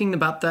talking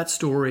about that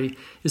story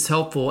is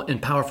helpful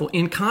and powerful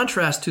in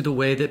contrast to the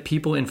way that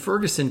people in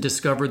Ferguson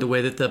discovered the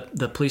way that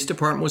the police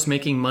department was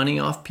making money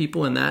off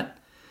people in a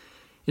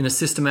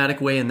systematic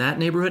way in that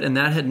neighborhood, and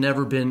that had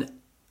never been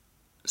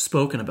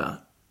spoken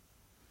about.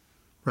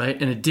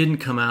 Right? And it didn't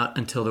come out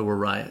until there were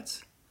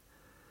riots.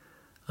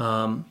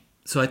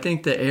 So I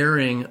think the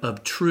airing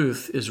of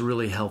truth is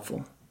really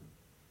helpful.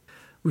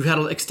 We've had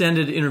an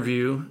extended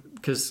interview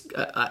because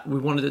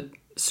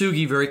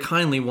Sugi very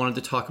kindly wanted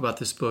to talk about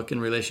this book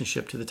in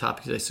relationship to the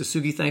topic today. So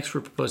Sugi, thanks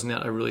for proposing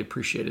that. I really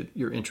appreciated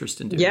your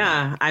interest in doing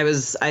that.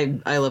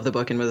 I love the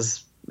book and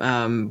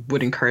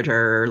would encourage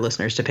our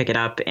listeners to pick it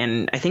up.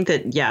 And I think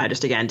that,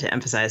 just again, to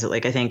emphasize it,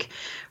 like, I think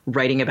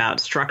writing about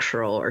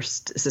structural or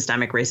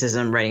systemic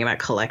racism, writing about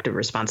collective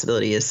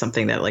responsibility is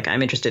something that, like,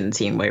 I'm interested in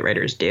seeing white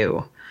writers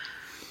do.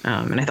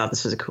 And I thought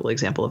this was a cool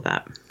example of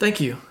that. Thank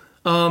you.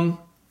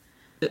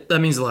 That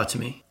means a lot to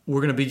me.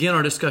 We're going to begin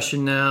our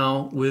discussion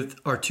now with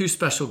our two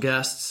special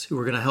guests who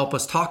are going to help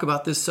us talk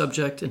about this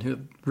subject and who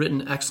have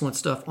written excellent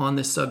stuff on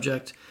this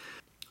subject.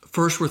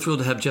 First, we're thrilled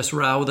to have Jess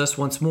Rao with us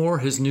once more.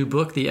 His new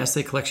book, the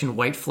essay collection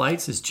White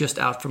Flights, is just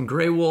out from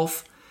Grey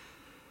Wolf.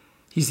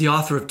 He's the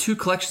author of two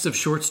collections of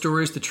short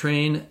stories, The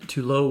Train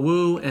to Lo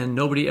Wu and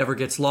Nobody Ever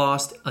Gets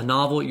Lost, a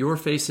novel, Your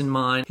Face and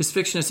Mine. His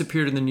fiction has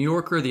appeared in The New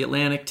Yorker, The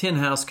Atlantic, Tin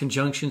House,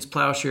 Conjunctions,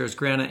 Plowshares,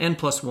 Grana,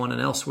 N+1, and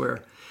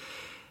elsewhere.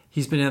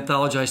 He's been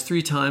anthologized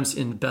 3 times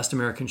in Best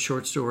American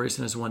Short Stories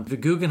and has won the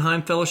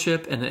Guggenheim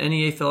Fellowship and an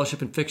NEA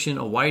Fellowship in Fiction,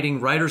 a Whiting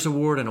Writers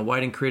Award, and a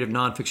Whiting Creative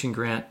Nonfiction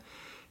Grant.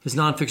 His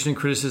nonfiction and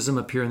criticism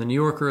appear in The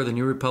New Yorker, The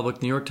New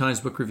Republic, New York Times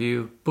Book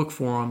Review, Book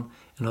Forum,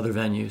 and other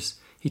venues.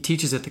 He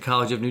teaches at the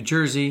College of New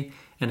Jersey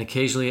and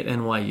occasionally at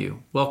NYU.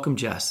 Welcome,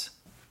 Jess.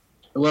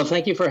 Well,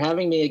 thank you for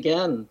having me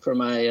again for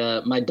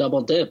my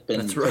double dip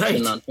in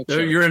fiction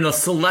nonfiction. You're in a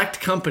select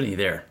company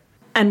there.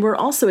 And we're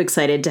also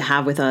excited to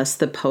have with us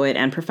the poet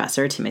and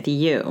professor Timothy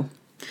Yu.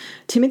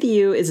 Timothy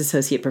Yu is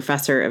Associate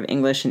Professor of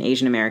English and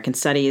Asian American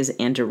Studies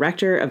and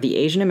Director of the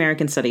Asian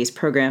American Studies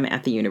program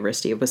at the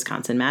University of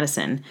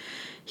Wisconsin-Madison.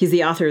 He's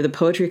the author of the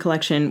poetry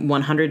collection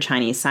 100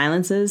 Chinese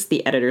Silences,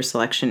 the editor's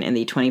selection in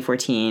the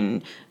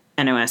 2014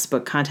 NOS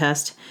Book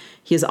Contest.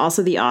 He is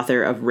also the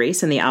author of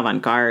Race and the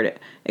Avant-Garde,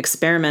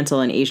 Experimental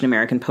and Asian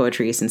American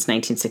Poetry since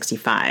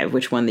 1965,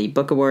 which won the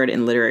Book Award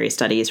in Literary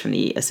Studies from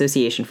the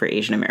Association for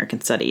Asian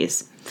American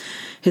Studies.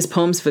 His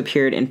poems have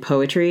appeared in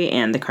Poetry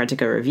and the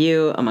Kartika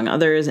Review, among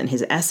others, and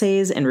his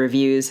essays and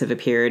reviews have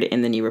appeared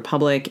in The New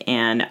Republic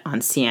and on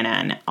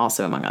CNN,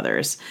 also among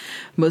others.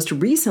 Most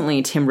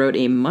recently, Tim wrote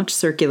a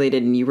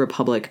much-circulated New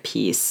Republic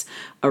piece,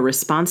 a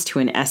response to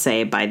an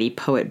essay by the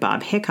poet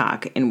Bob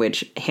Hickok, in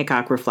which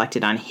Hickok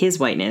reflected on his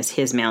whiteness,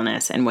 his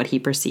maleness, and what he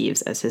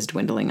perceives as his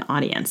dwindling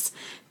audience.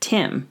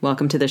 Tim,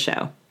 welcome to the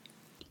show.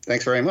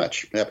 Thanks very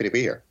much. Happy to be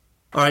here.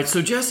 All right,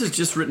 so Jess has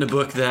just written a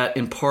book that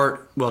in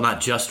part, well, not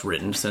just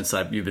written, since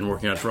you've been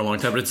working on it for a long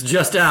time, but it's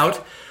just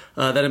out,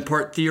 that in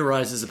part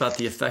theorizes about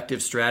the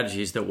effective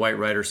strategies that white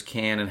writers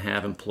can and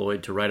have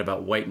employed to write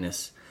about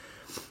whiteness.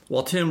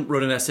 While Tim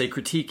wrote an essay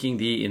critiquing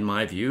the, in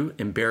my view,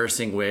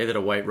 embarrassing way that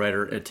a white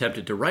writer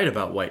attempted to write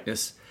about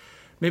whiteness,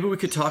 maybe we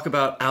could start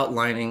by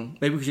outlining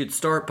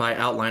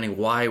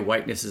why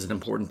whiteness is an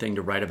important thing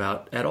to write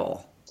about at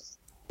all.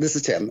 This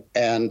is Tim,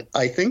 and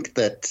I think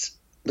that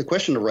the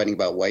question of writing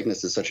about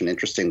whiteness is such an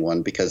interesting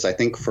one because I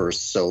think for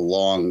so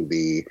long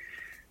the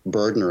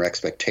burden or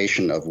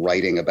expectation of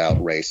writing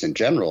about race in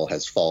general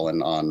has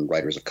fallen on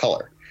writers of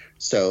color.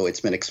 So it's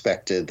been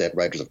expected that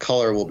writers of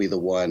color will be the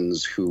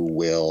ones who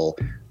will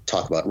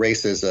talk about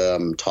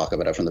racism, talk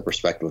about it from the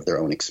perspective of their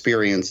own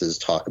experiences,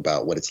 talk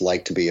about what it's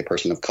like to be a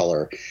person of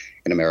color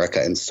in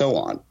America, and so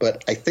on.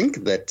 But I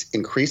think that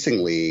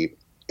increasingly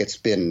it's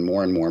been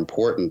more and more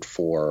important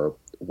for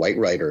white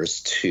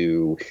writers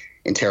to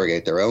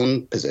interrogate their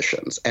own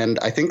positions. And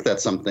I think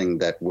that's something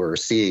that we're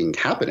seeing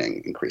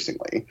happening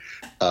increasingly.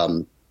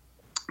 And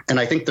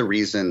I think there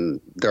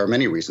are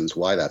many reasons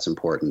why that's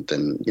important.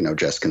 And,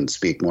 Jess can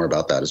speak more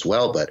about that as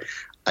well. But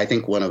I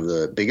think one of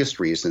the biggest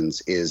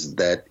reasons is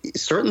that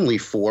certainly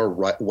for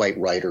white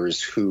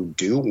writers who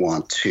do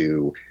want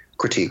to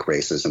critique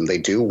racism, they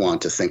do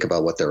want to think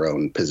about what their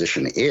own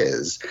position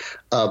is.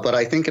 But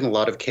I think in a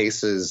lot of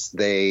cases,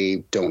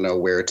 they don't know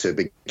where to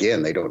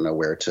begin. They don't know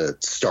where to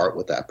start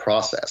with that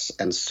process.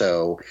 And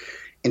so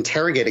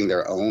interrogating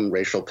their own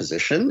racial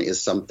position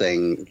is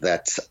something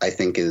that I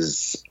think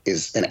is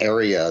an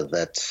area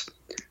that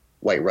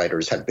white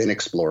writers have been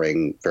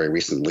exploring very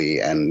recently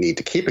and need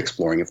to keep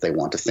exploring if they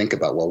want to think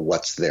about, well,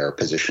 what's their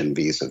position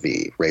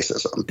vis-a-vis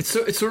racism?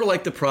 It's sort of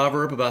like the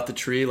proverb about the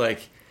tree,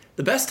 like,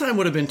 the best time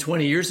would have been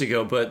 20 years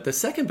ago, but the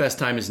second best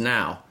time is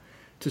now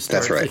to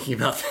start thinking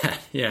about that.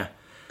 Yeah.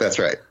 That's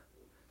right.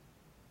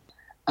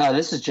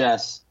 This is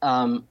Jess.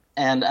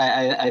 And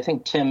I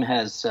think Tim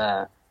has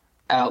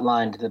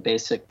outlined the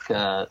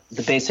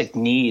basic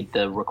need,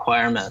 the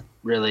requirement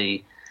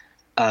really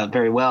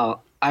very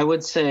well. I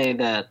would say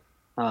that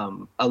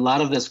a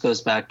lot of this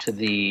goes back to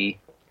the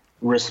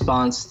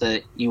response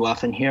that you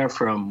often hear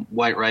from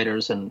white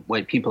writers and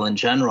white people in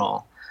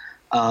general.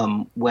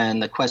 When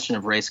the question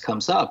of race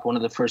comes up, one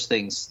of the first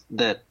things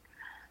that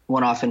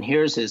one often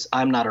hears is,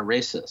 I'm not a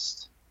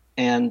racist.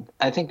 And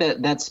I think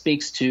that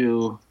speaks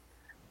to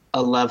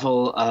a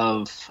level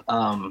of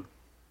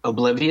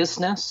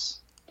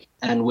obliviousness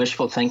and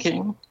wishful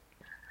thinking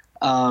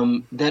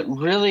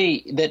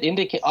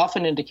that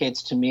often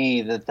indicates to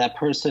me that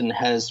person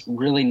has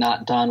really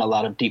not done a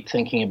lot of deep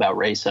thinking about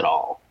race at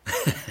all.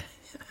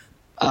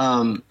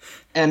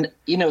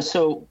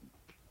 So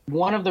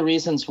one of the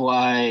reasons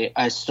why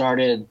I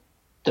started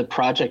the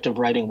project of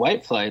writing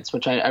White Flights,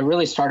 which I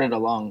really started a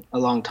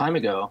long time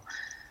ago,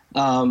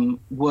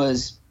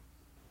 was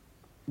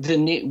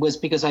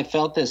because I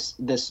felt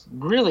this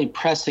really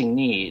pressing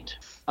need.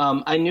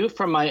 I knew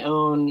from my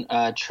own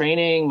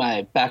training,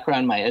 my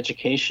background, my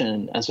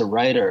education as a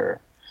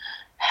writer,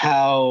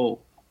 how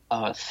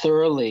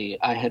thoroughly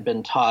I had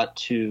been taught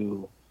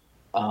to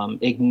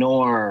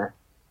ignore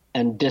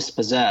and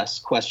dispossess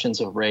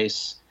questions of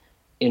race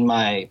in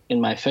my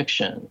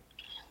fiction,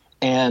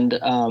 and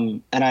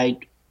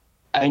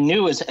I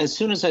knew as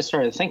soon as I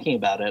started thinking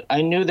about it,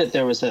 I knew that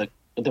there was a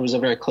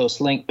very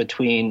close link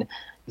between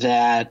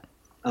that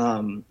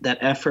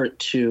effort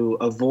to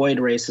avoid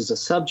race as a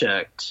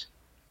subject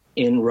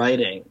in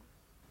writing,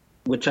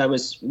 which I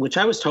was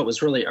taught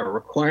was really a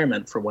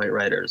requirement for white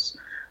writers.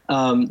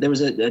 There was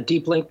a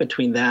deep link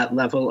between that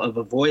level of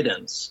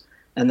avoidance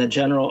and the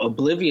general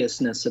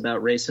obliviousness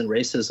about race and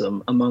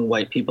racism among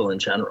white people in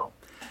general.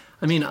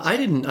 I mean, I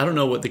don't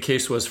know what the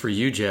case was for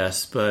you,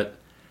 Jess, but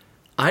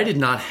I did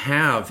not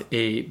have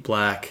a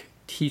black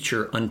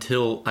teacher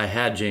until I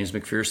had James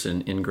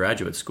McPherson in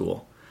graduate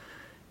school.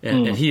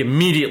 And he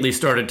immediately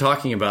started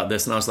talking about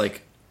this, and I was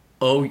like,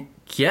 oh,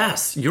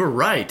 yes, you're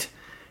right.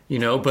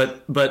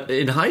 But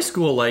in high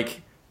school,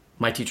 like,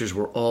 my teachers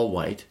were all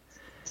white.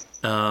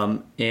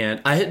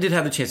 And I did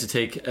have the chance to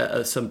take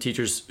some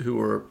teachers who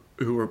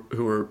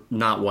were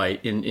not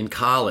white in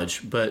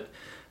college, but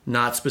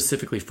not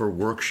specifically for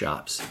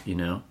workshops,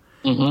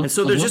 And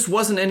so there just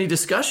wasn't any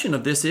discussion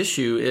of this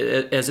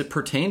issue as it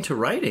pertained to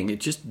writing. It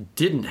just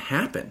didn't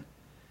happen.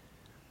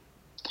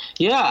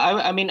 Yeah,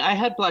 I mean, I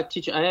had black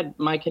teacher. I had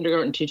my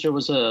kindergarten teacher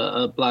was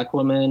a black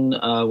woman.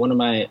 One of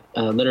my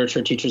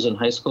literature teachers in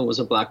high school was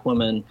a black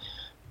woman,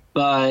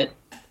 but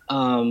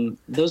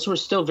those were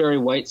still very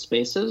white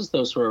spaces.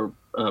 Those were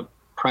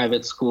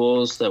private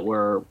schools that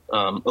were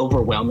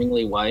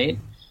overwhelmingly white,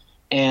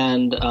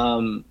 and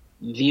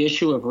the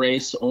issue of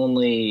race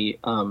only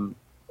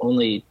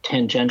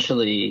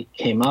tangentially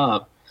came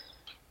up.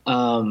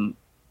 I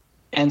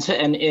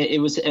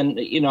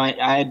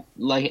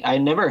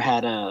never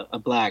had a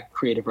black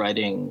creative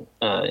writing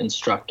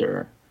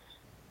instructor,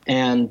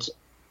 and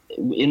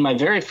in my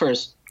very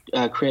first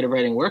creative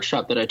writing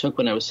workshop that I took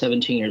when I was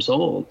 17 years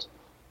old,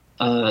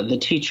 the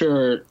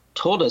teacher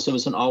told us it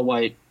was an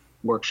all-white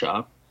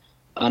workshop,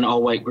 an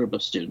all-white group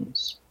of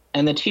students,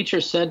 and the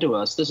teacher said to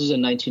us, this is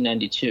in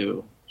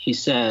 1992, he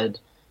said,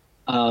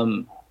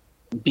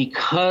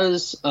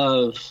 because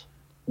of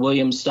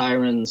William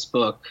Styron's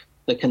book,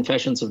 The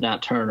Confessions of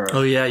Nat Turner.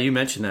 Oh yeah, you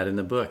mentioned that in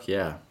the book.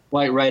 Yeah,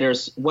 white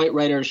writers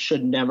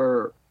should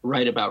never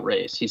write about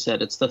race. He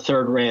said it's the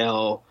third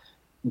rail.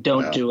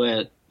 Don't do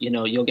it.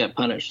 You'll get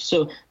punished.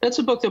 So that's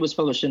a book that was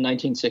published in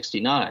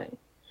 1969,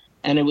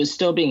 and it was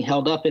still being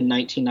held up in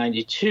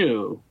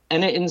 1992.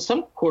 And in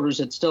some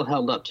quarters, it's still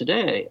held up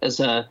today as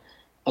a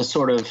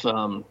sort of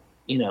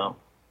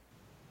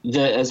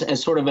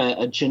as sort of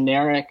a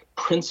generic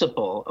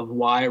principle of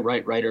why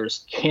white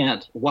writers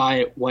can't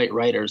write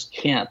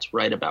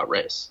about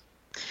race.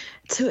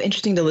 It's so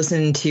interesting to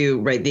listen to,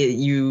 right?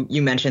 You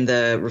mentioned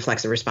the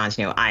reflexive response,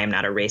 I am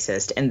not a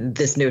racist, and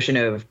this notion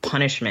of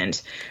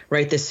punishment,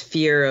 right? This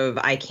fear of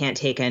I can't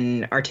take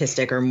an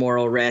artistic or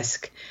moral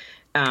risk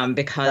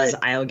because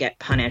I'll get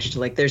punished.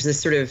 Like there's this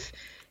sort of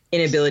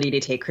inability to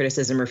take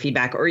criticism or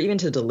feedback or even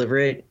to deliver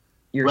it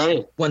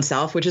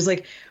oneself, which is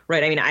like,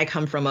 right. I mean, I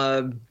come from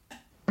I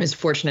was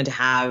fortunate to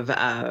have,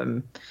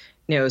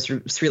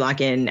 Sri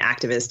Lankan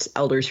activist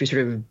elders who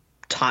sort of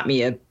taught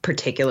me a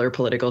particular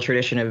political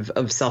tradition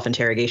of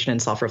self-interrogation and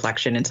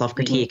self-reflection and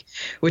self-critique,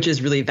 which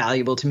is really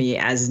valuable to me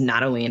as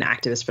not only an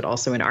activist, but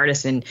also an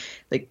artist. And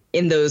like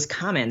in those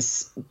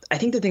comments, I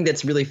think the thing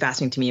that's really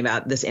fascinating to me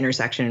about this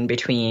intersection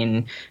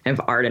between kind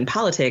of art and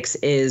politics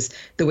is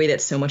the way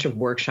that so much of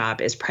workshop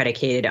is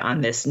predicated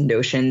on this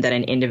notion that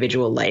an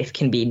individual life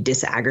can be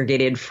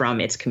disaggregated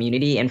from its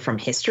community and from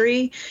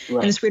history.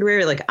 Right. In this weird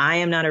way, like I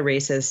am not a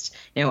racist,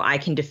 I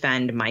can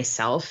defend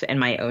myself and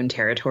my own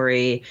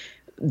territory,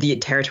 the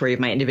territory of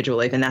my individual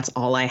life, and that's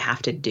all I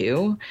have to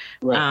do.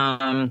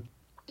 Right.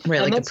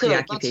 Like the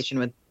preoccupation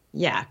with.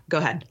 Yeah, go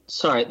ahead.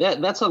 Sorry,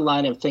 that's a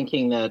line of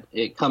thinking that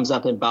it comes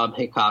up in Bob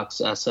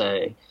Hickok's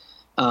essay,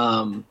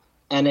 and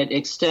it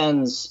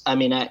extends. I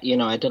mean, I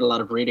did a lot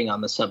of reading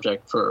on the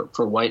subject for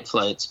White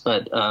Flights,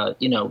 but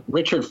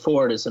Richard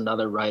Ford is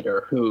another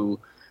writer who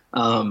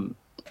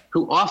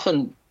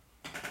often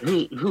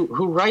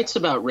writes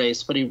about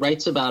race, but he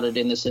writes about it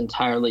in this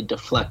entirely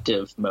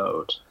deflective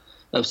mode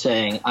of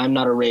saying, I'm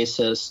not a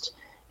racist.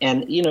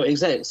 And,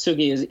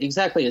 Sugi is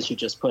exactly as you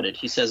just put it.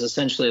 He says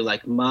essentially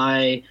like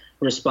my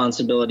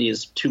responsibility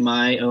is to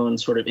my own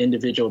sort of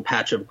individual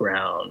patch of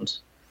ground.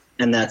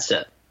 And that's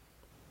it.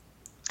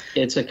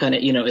 It's a kind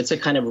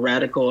of,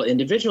 radical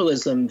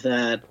individualism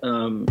that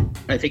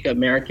I think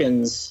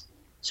Americans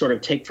sort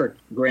of take for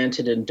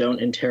granted and don't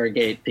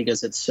interrogate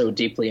because it's so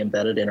deeply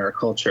embedded in our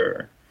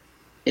culture.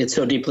 It's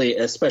so deeply,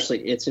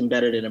 it's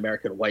embedded in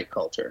American white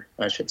culture,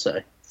 I should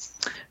say.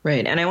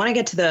 Right. And I want to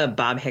get to the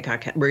Bob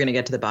Hickok. We're going to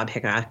get to the Bob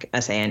Hickok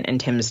essay and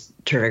Tim's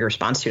terrific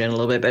response to it in a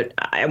little bit. But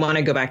I want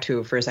to go back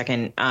to for a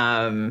second.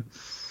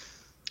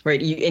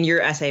 Right. In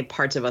your essay,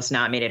 Parts of Us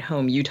Not Made at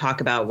Home, you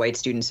talk about white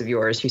students of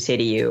yours who say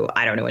to you,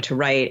 I don't know what to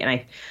write. And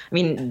I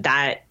mean,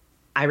 that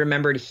I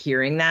remembered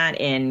hearing that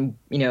in,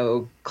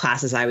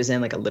 classes I was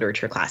in, like a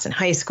literature class in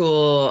high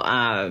school.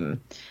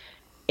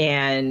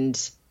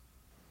 And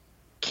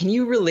can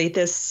you relate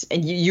this,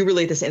 and you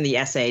relate this in the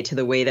essay, to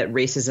the way that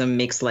racism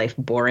makes life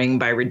boring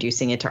by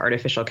reducing it to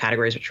artificial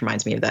categories, which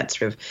reminds me of that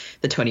sort of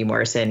the Toni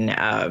Morrison,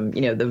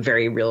 the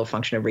very real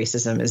function of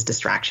racism is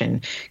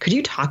distraction. Could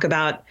you talk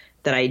about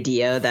that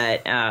idea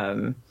that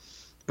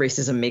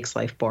racism makes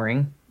life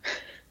boring?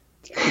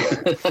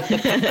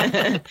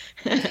 I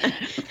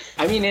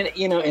mean,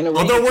 in a way,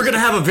 although we're going to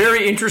have a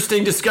very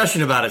interesting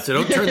discussion about it, so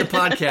don't turn the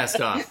podcast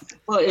off.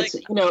 Well, it's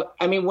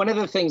one of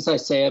the things I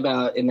say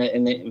about in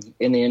the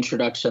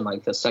introduction,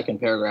 like the second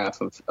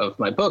paragraph of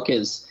my book,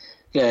 is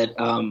that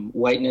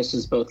whiteness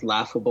is both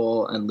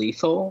laughable and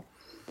lethal.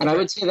 And I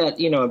would say that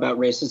about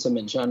racism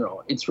in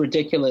general, it's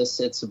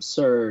ridiculous, it's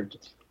absurd,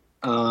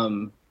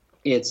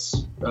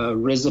 it's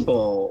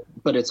risible,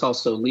 but it's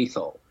also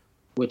lethal,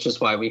 which is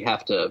why we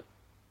have to,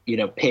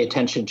 pay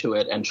attention to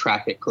it and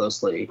track it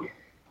closely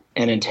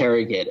and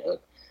interrogate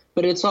it.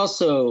 But it's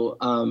also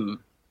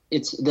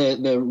it's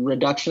the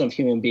reduction of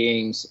human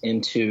beings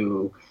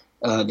into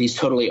these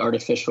totally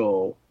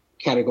artificial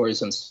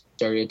categories and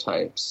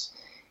stereotypes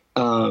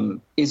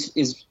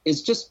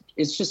is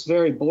just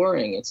very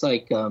boring. It's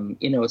like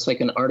it's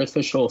like an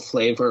artificial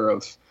flavor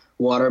of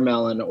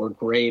watermelon or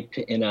grape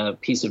in a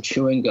piece of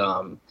chewing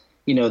gum,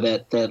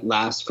 that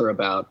lasts for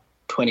about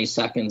 20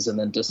 seconds and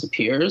then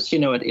disappears.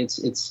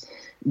 It's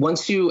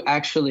once you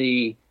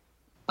actually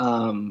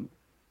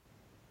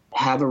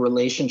have a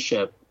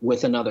relationship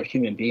with another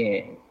human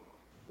being,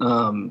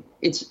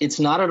 it's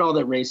not at all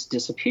that race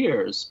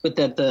disappears, but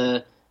that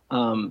the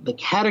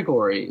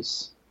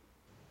categories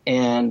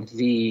and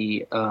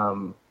the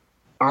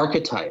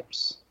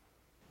archetypes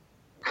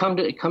come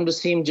to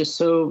seem just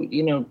so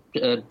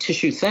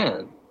tissue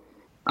thin.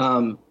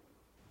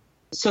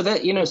 So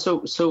that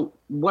so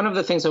one of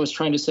the things I was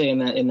trying to say in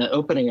the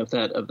opening of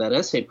that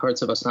essay,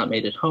 Parts of Us Not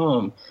Made at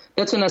Home,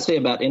 that's an essay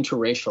about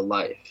interracial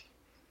life.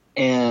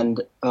 And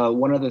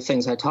one of the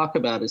things I talk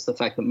about is the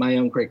fact that my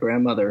own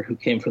great-grandmother, who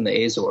came from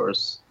the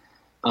Azores,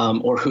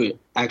 or who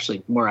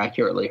actually, more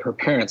accurately, her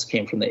parents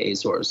came from the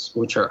Azores,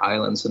 which are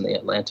islands in the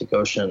Atlantic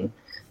Ocean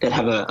that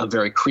have a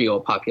very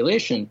Creole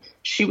population.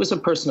 She was a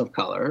person of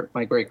color,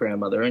 my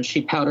great-grandmother, and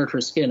she powdered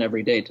her skin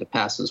every day to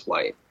pass as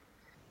white.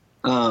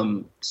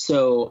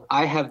 So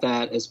I have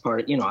that as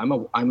part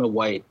of, I'm a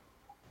white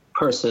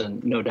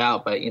person, no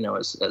doubt, but,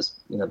 as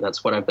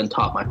that's what I've been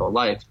taught my whole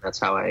life. That's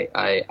how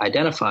I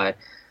identify.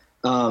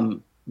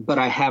 But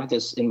I have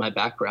this in my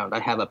background. I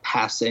have a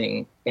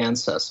passing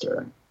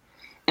ancestor.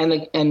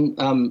 And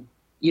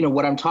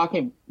what I'm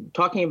talking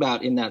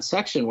about in that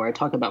section where I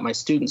talk about my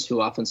students who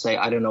often say,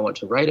 I don't know what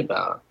to write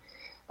about.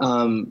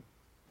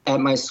 At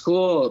my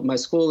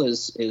school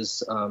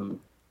is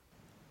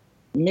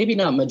maybe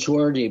not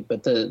majority,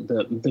 but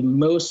the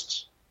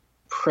most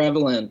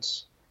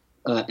prevalent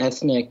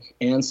ethnic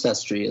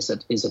ancestry is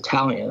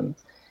Italian.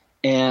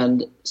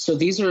 And so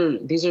these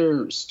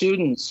are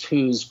students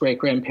whose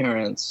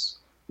great-grandparents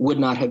would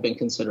not have been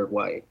considered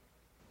white,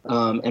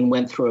 and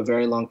went through a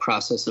very long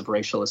process of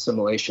racial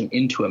assimilation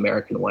into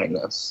American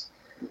whiteness.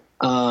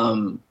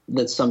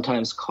 That's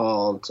sometimes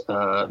called,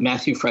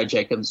 Matthew Fry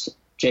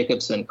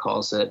Jacobson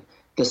calls it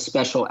the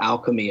special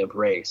alchemy of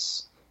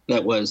race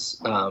that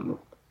was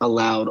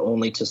allowed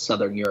only to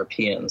Southern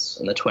Europeans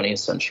in the 20th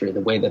century,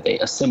 the way that they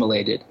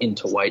assimilated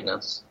into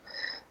whiteness.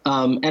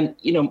 And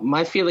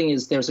my feeling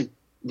is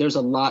there's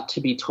a lot to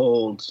be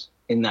told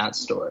in that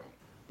story.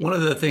 One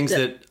of the things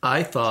that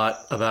I thought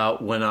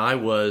about when I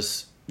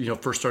was,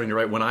 first starting to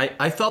write, when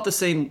I felt the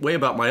same way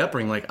about my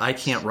upbringing, like I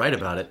can't write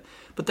about it.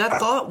 But that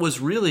thought was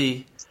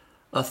really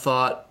a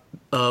thought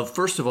of,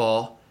 first of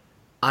all,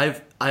 I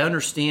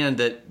understand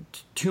that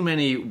too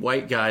many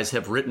white guys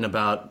have written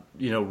about,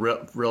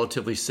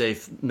 relatively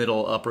safe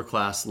middle upper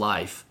class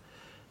life,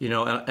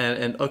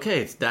 and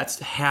okay, that's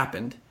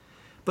happened.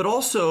 But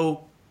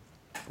also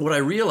what I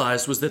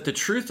realized was that the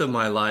truth of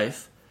my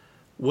life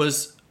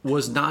was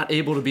not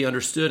able to be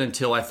understood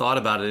until I thought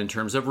about it in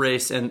terms of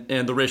race and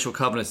the racial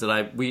covenants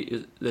that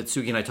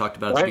Sugi and I talked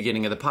about at the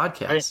beginning of the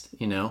podcast,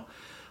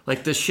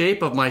 Like the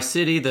shape of my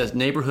city, the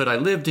neighborhood I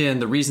lived in,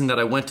 the reason that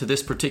I went to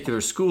this particular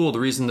school, the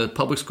reason the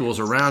public schools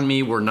around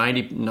me were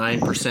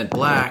 99%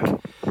 black,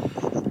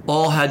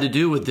 all had to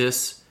do with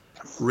this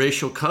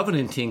racial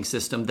covenanting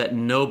system that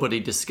nobody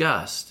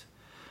discussed.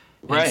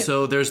 Right. And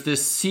so there's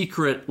this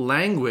secret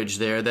language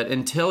there that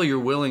until you're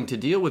willing to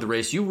deal with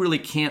race, you really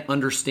can't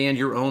understand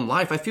your own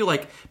life. I feel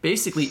like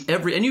basically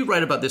and you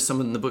write about this some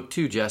in the book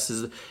too, Jess,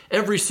 is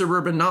every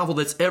suburban novel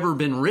that's ever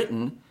been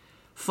written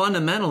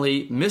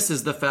fundamentally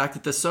misses the fact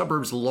that the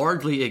suburbs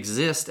largely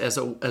exist as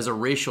a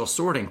racial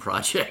sorting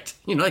project.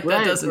 That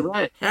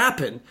doesn't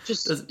happen.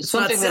 Just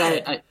something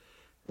that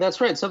that's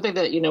right. Something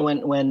that,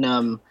 when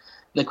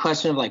the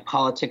question of like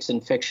politics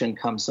and fiction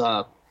comes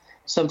up,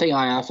 something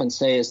I often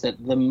say is that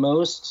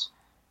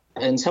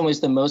in some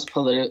ways, the most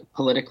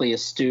politically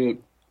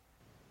astute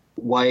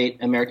white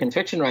American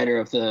fiction writer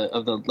of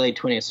the late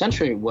 20th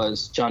century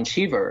was John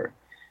Cheever,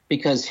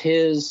 because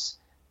his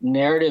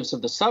narratives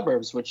of the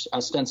suburbs, which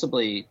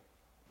ostensibly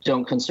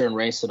don't concern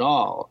race at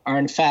all, are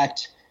in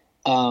fact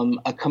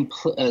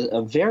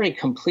a very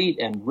complete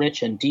and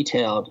rich and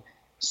detailed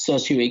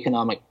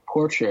socioeconomic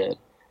portrait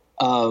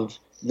of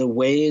the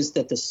ways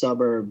that the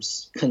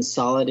suburbs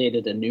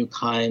consolidated a new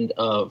kind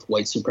of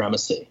white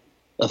supremacy,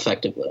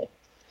 effectively.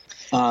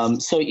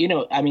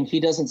 He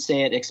doesn't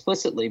say it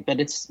explicitly, but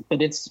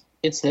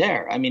it's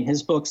there. I mean,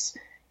 his books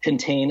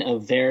contain a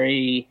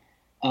very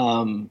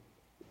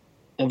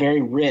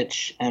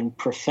rich and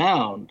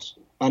profound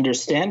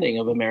understanding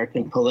of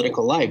American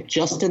political life,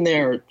 just in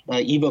their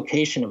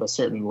evocation of a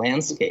certain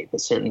landscape, a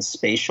certain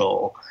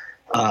spatial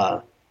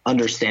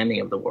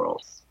understanding of the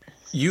world.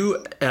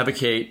 You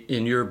advocate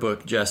in your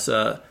book, Jess,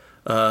 for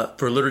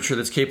literature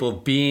that's capable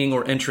of being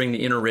or entering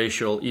the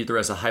interracial, either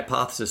as a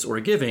hypothesis or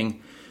a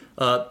giving,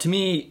 To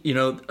me,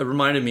 it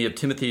reminded me of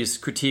Timothy's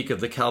critique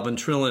of the Calvin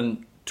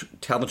Trillin's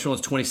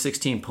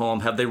 2016 poem,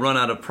 Have They Run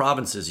Out of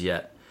Provinces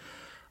Yet?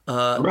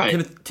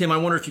 Right. Tim, I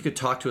wonder if you could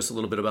talk to us a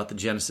little bit about the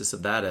genesis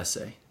of that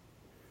essay.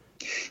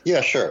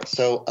 Yeah, sure.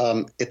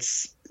 So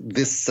it's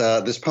this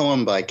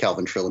poem by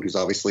Calvin Trillin, who's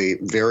obviously a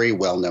very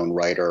well-known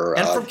writer.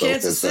 And from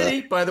Kansas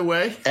City, by the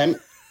way. And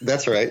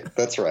that's right.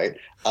 That's right.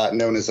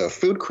 Known as a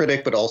food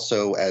critic, but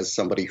also as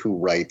somebody who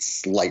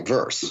writes light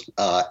verse.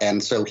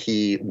 And so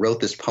he wrote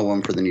this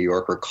poem for the New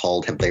Yorker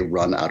called Have They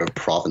Run Out of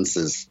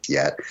Provinces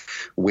Yet?,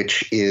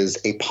 which is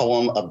a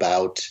poem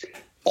about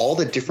all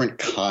the different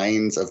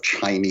kinds of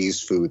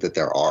Chinese food that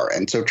there are.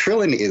 And so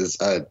Trillin is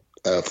a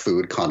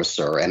food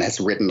connoisseur and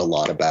has written a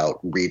lot about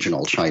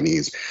regional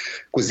Chinese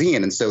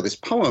cuisine. And so this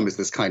poem is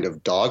this kind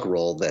of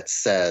doggerel that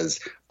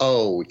says,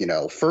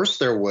 first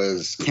there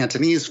was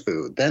Cantonese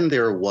food, then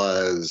there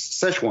was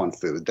Szechuan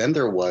food, then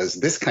there was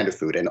this kind of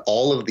food, and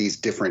all of these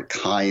different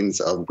kinds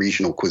of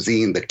regional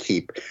cuisine that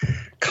keep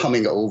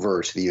coming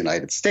over to the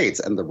United States.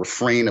 And the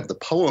refrain of the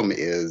poem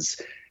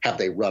is, have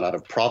they run out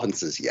of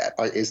provinces yet?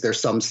 Is there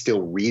some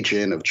still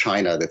region of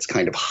China that's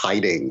kind of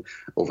hiding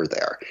over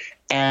there?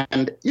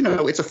 And,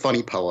 it's a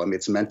funny poem.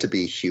 It's meant to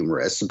be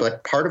humorous.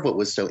 But part of what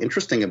was so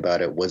interesting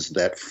about it was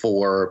that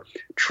for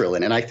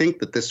Trillin, and I think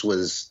that this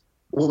was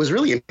what was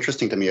really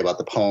interesting to me about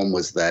the poem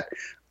was that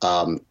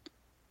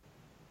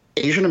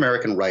Asian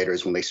American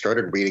writers, when they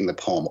started reading the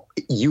poem,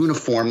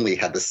 uniformly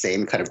had the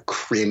same kind of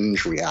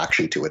cringe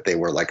reaction to it. They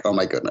were like, oh,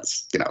 my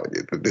goodness,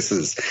 this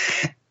is.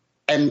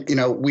 And,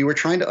 we were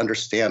trying to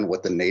understand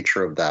what the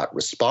nature of that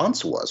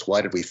response was.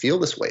 Why did we feel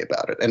this way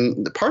about it?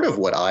 And part of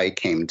what I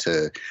came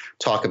to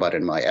talk about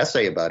in my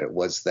essay about it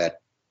was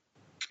that,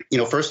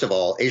 first of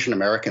all, Asian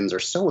Americans are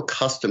so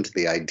accustomed to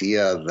the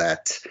idea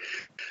that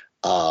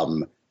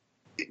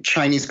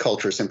Chinese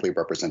culture is simply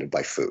represented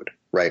by food,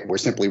 right? We're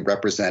simply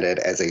represented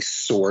as a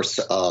source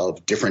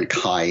of different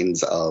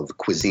kinds of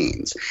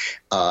cuisines.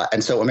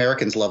 And so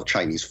Americans love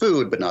Chinese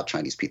food, but not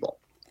Chinese people.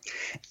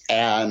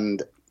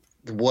 And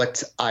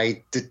what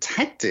I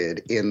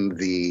detected in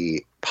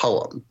the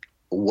poem,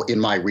 in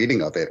my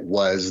reading of it,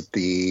 was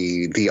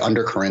the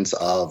undercurrents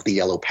of the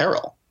Yellow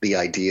Peril, the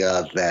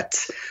idea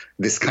that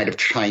this kind of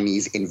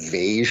Chinese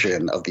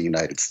invasion of the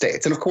United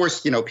States. And of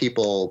course,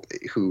 people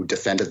who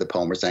defended the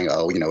poem were saying,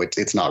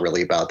 it's not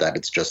really about that.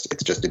 It's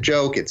just a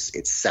joke.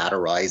 It's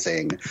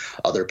satirizing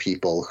other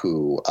people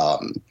who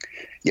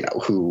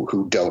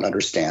who don't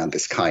understand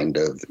this kind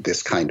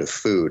of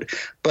food.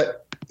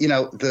 But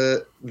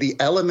the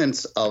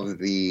elements of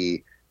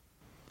the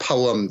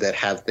poem that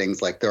have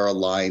things like, there are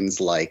lines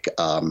like,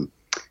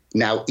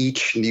 now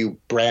each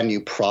brand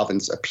new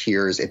province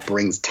appears, it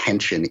brings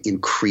tension,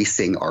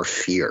 increasing our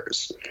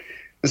fears.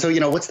 And so,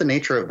 what's the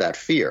nature of that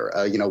fear?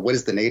 What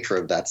is the nature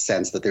of that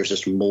sense that there's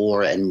just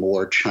more and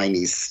more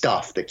Chinese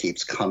stuff that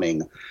keeps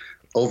coming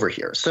over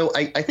here? So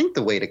I think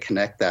the way to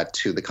connect that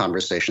to the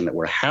conversation that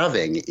we're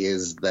having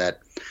is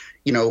that,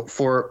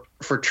 for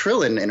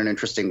Trillin, in an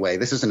interesting way,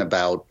 this isn't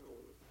about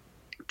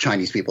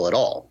Chinese people at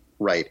all,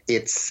 right?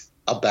 It's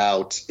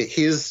about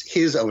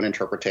his own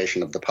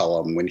interpretation of the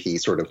poem when he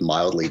sort of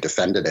mildly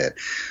defended it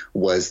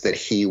was that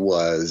he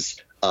was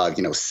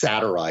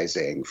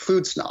satirizing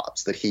food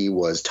snobs, that he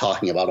was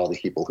talking about all these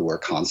people who are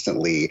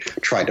constantly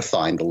trying to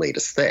find the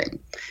latest thing.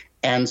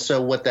 And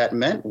so what that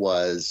meant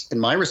was,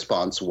 and my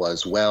response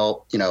was,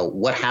 well,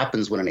 what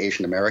happens when an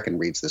Asian American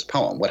reads this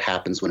poem? What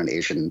happens when an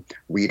Asian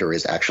reader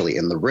is actually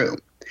in the room?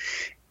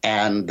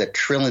 And that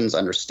Trillin's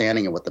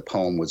understanding of what the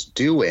poem was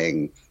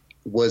doing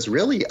was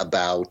really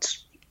about,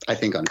 I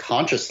think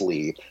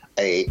unconsciously,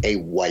 a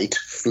white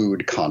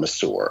food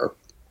connoisseur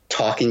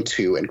talking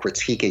to and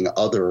critiquing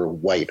other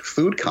white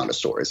food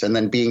connoisseurs, and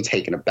then being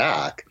taken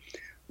aback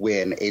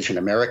when Asian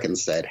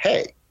Americans said,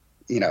 hey,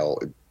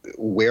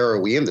 where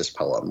are we in this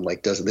poem?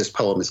 Like, this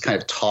poem is kind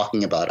of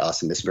talking about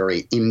us in this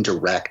very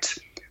indirect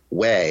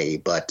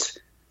way, but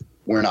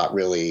we're not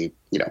really,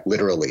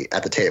 literally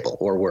at the table,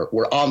 or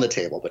we're on the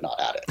table, but not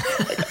at it,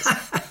 I guess.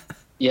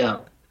 Yeah.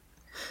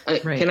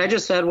 Right. Can I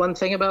just add one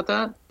thing about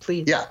that?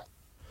 Please. Yeah.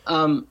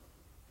 I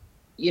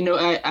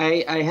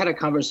had a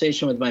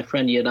conversation with my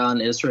friend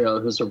Yadan Israel,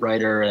 who's a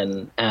writer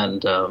and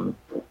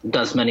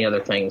does many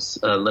other things,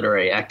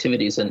 literary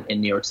activities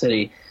in New York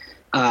City.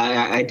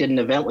 I did an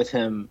event with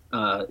him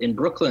in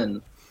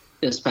Brooklyn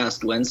this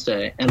past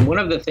Wednesday, and one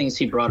of the things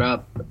he brought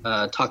up,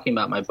 talking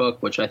about my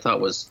book, which I thought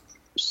was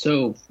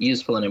so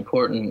useful and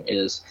important,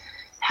 is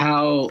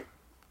how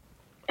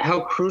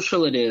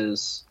crucial it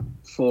is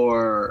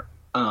for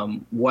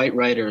white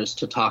writers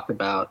to talk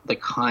about the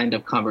kind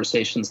of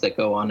conversations that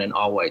go on in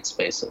all white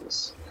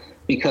spaces,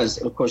 because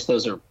of course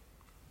those are,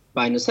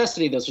 by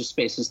necessity, those are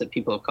spaces that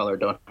people of color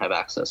don't have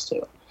access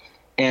to.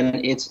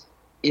 And it's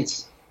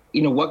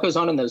what goes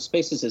on in those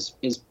spaces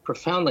is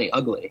profoundly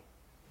ugly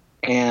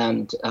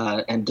and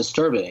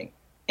disturbing,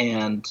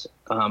 and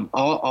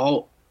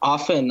all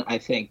often I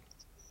think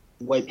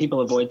white people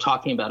avoid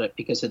talking about it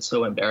because it's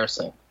so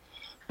embarrassing.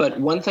 But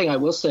one thing I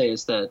will say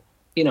is that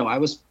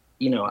I've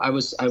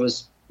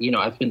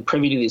been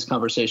privy to these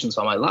conversations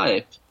all my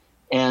life,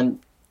 And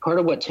part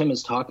of what Tim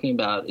is talking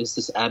about is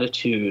this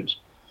attitude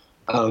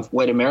of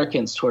white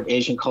Americans toward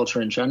Asian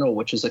culture in general,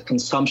 which is a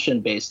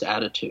consumption-based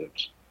attitude.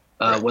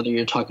 Whether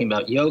you're talking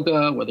about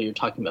yoga, whether you're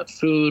talking about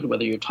food,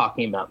 whether you're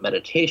talking about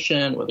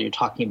meditation, whether you're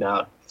talking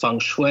about feng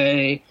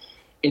shui,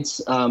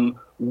 it's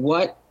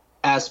what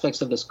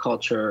aspects of this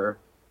culture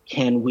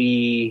can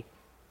we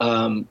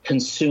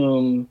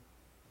consume,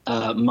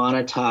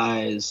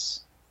 monetize,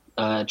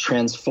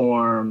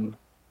 transform.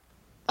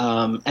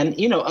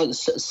 And,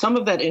 some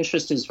of that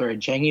interest is very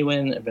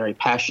genuine and very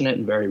passionate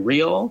and very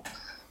real.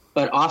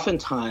 But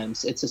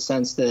oftentimes it's a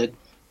sense that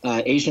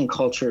Asian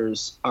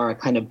cultures are a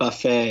kind of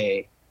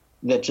buffet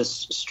that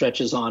just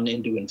stretches on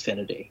into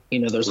infinity.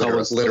 There's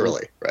always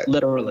literally, right?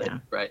 Literally, yeah.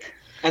 Right.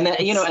 And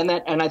that,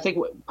 and I think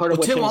part of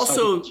what Tim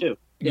also too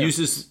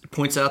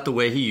points out the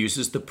way he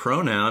uses the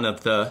pronoun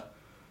of the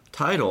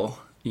title.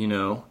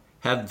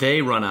 Have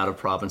they run out of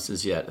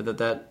provinces yet?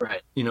 That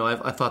right.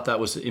 I thought that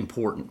was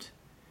important.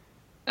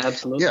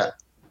 Absolutely.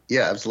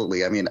 Yeah,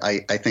 absolutely. I mean, I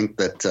think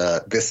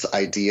that this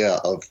idea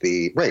of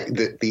the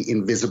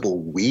invisible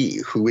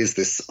we, who is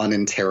this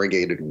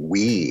uninterrogated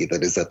we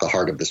that is at the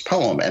heart of this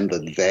poem, and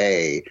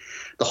the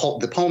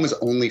poem is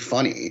only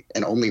funny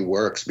and only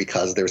works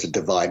because there's a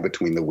divide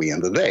between the we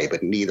and the they,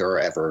 but neither are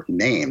ever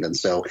named. And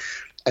so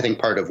I think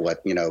part of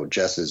what,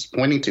 Jess is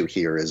pointing to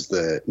here is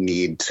the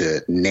need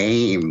to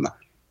name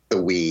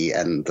the we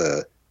and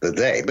the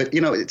they. But,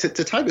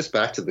 to tie this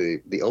back to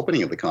the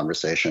opening of the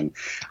conversation,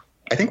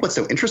 I think what's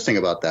so interesting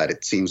about that,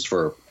 it seems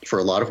for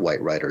a lot of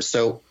white writers.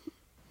 So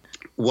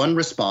one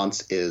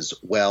response is,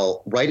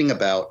 well, writing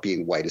about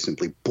being white is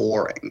simply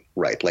boring,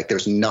 right? Like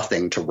there's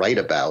nothing to write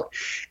about.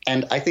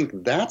 And I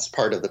think that's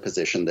part of the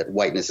position that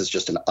whiteness is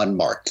just an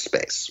unmarked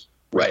space.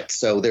 Right.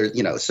 So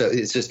so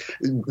it's just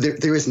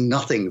there is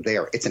nothing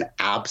there. It's an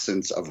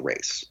absence of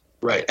race.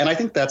 Right. And I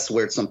think that's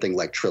where something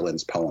like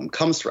Trillin's poem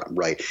comes from.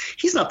 Right.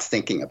 He's not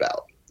thinking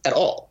about at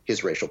all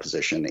his racial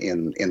position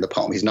in the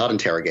poem. He's not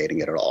interrogating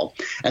it at all.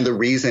 And the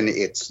reason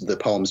the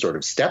poem sort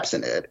of steps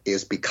in it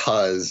is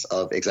because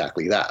of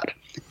exactly that.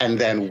 And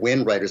then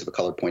when writers of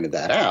color pointed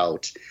that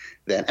out,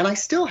 and I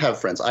still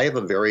have friends. I have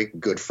a very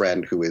good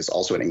friend who is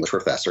also an English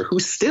professor who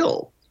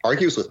still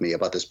argues with me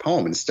about this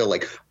poem and still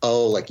like,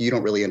 oh, like you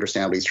don't really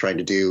understand what he's trying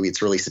to do.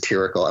 It's really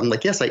satirical. I'm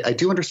like, yes, I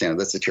do understand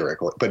that's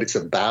satirical, but it's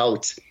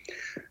about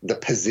the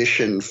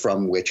position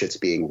from which it's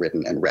being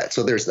written and read.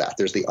 So there's that.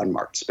 There's the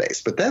unmarked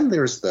space. But then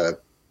there's and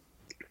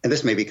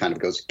this maybe kind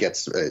of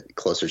gets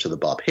closer to the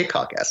Bob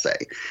Hickok essay.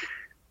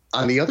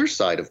 On the other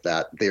side of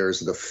that,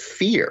 there's the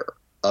fear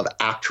of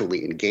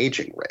actually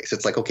engaging race.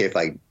 It's like, okay, if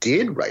I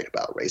did write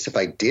about race, if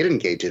I did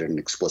engage it in an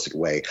explicit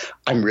way,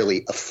 I'm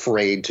really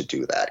afraid to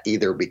do that,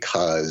 either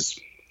because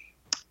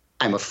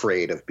I'm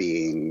afraid of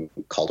being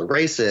called a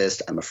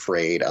racist, I'm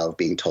afraid of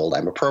being told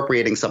I'm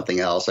appropriating something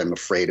else, I'm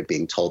afraid of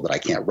being told that I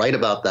can't write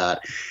about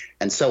that,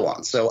 and so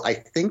on. So I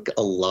think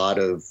a lot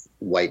of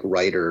white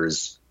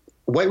writers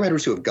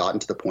who have gotten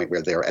to the point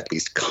where they're at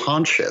least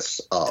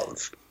conscious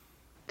of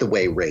the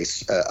way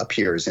race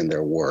appears in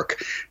their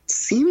work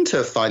seem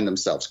to find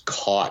themselves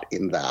caught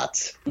in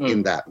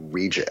that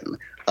region.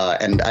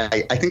 And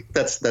I think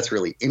that's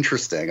really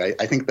interesting.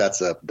 I think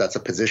that's a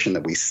position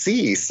that we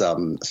see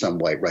some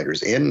white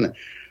writers in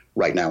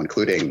right now,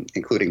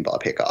 including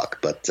Bob Hickok.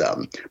 But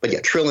yeah,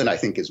 Trillin, I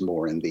think, is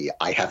more in the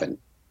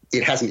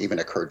it hasn't even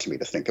occurred to me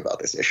to think about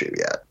this issue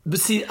yet. But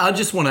see, I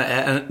just want to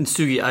add, and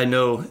Sugi, I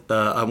know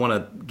I want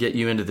to get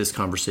you into this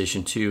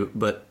conversation too,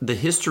 but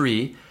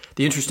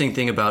the interesting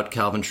thing about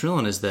Calvin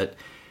Trillin is that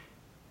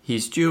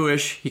he's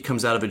Jewish. He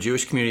comes out of a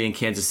Jewish community in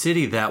Kansas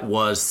City that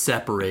was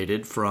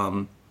separated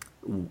from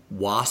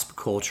WASP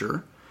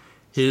culture.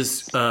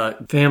 His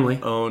family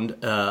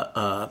owned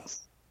a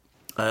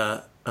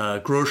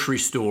grocery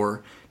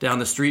store down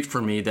the street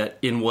from me that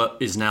in what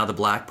is now the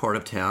black part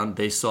of town.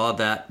 They saw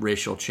that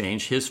racial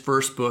change. His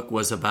first book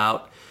was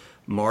about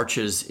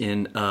marches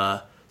in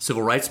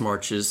civil rights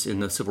marches in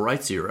the civil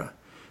rights era.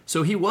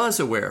 So he was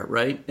aware,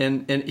 right?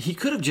 And he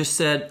could have just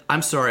said,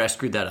 I'm sorry, I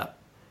screwed that up.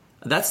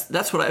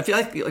 That's what I feel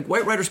like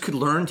white writers could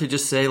learn to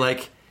just say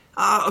like,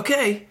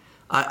 okay,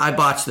 I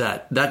botched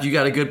that. That you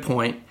got a good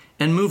point,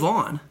 and move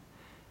on.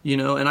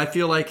 And I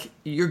feel like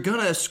you're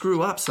going to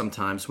screw up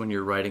sometimes when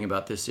you're writing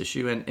about this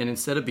issue. And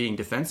instead of being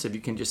defensive,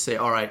 you can just say,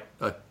 all right,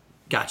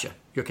 gotcha.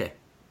 You're okay.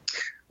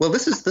 Well,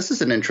 this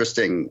is an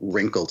interesting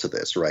wrinkle to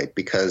this, right?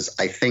 Because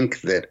I think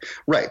that,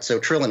 right, so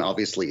Trillin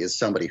obviously is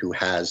somebody who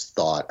has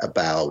thought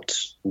about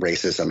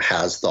racism,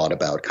 has thought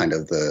about kind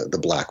of the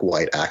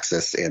black-white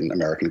axis in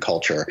American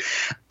culture.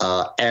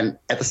 And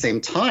at the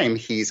same time,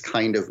 he's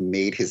kind of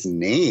made his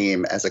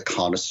name as a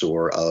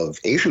connoisseur of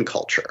Asian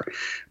culture.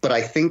 But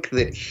I think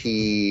that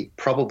he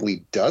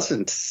probably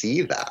doesn't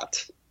see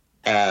that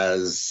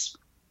as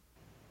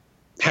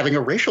having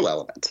a racial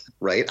element,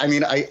 right? I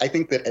mean, I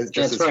think that as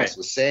Jess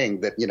was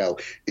saying, that,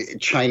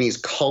 Chinese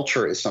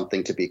culture is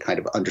something to be kind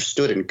of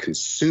understood and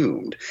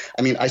consumed.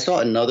 I mean, I saw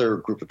another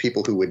group of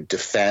people who would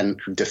defending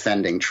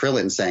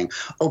Trillin saying,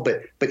 oh,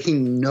 but he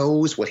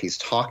knows what he's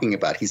talking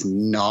about. He's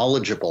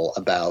knowledgeable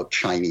about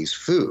Chinese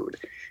food.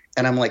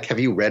 And I'm like, have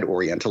you read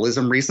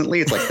Orientalism recently?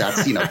 It's like,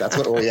 that's, that's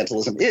what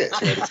Orientalism is,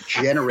 right? It's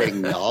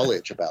generating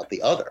knowledge about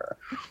the other.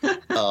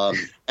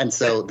 And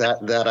so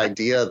that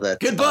idea that,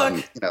 good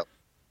book.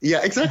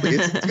 Yeah, exactly.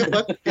 It's a good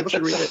book. People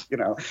should read it,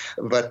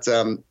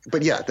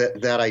 But yeah,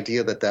 that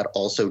idea that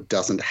also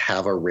doesn't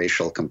have a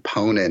racial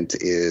component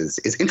is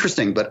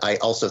interesting. But I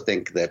also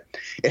think that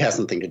it has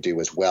something to do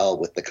as well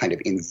with the kind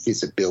of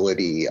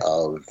invisibility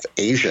of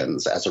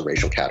Asians as a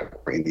racial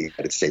category in the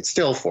United States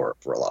still for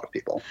a lot of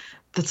people.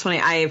 That's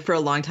funny. For a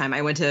long time,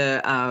 I went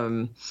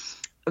to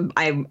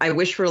I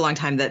wished for a long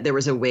time that there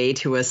was a way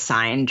to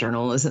assign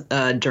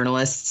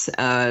journalists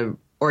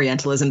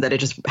Orientalism, that it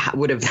just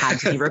would have had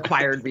to be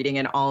required reading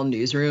in all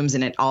newsrooms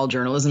and at all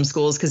journalism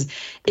schools, because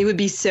it would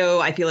be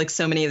I feel like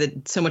so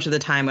much of the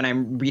time when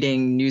I'm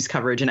reading news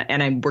coverage, and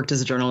I worked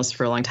as a journalist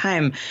for a long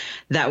time,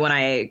 that when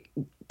I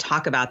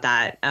talk about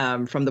that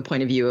from the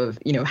point of view of,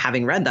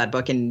 having read that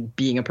book and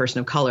being a person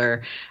of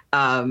color,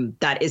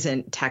 that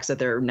isn't text that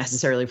they're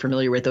necessarily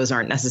familiar with. Those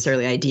aren't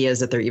necessarily ideas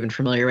that they're even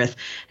familiar with.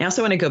 I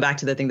also want to go back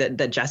to the thing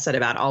that Jess said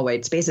about all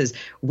white spaces.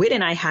 Whit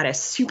and I had a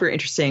super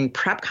interesting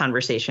prep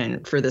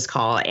conversation for this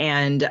call.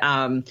 And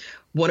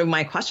one of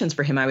my questions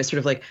for him, I was sort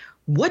of like,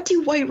 what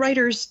do white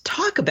writers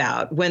talk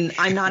about when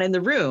I'm not in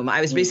the room? I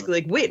was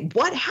basically like, wait,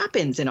 what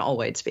happens in all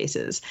white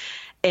spaces?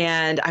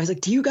 And I was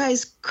like, do you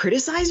guys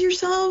criticize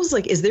yourselves?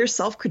 Like, is there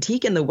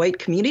self-critique in the white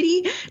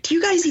community? Do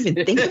you guys even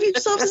think of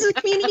yourselves as a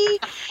community?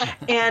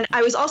 And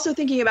I was also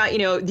thinking about,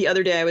 the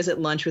other day I was at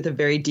lunch with a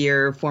very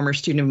dear former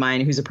student of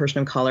mine who's a person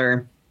of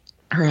color,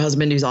 her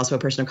husband who's also a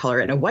person of color,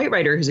 and a white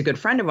writer who's a good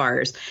friend of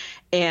ours.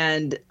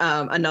 And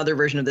another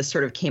version of this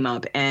sort of came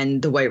up,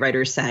 and the white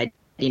writer said,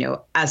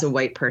 as a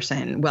white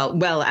person,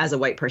 as a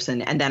white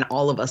person, and then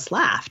all of us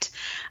laughed.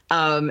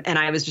 And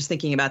I was just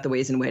thinking about the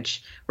ways in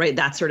which, right,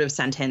 that sort of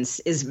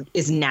sentence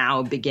is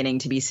now beginning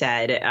to be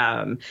said.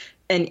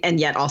 And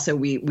yet also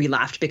we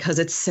laughed because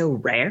it's so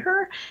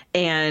rare,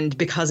 and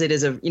because it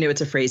is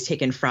it's a phrase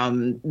taken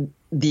from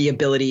the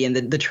ability and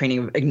the training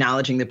of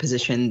acknowledging the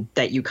position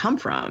that you come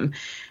from.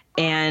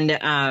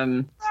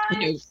 And,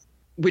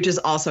 which is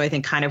also, I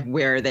think, kind of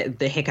where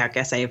the Hickok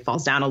essay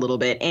falls down a little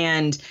bit.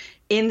 And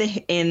in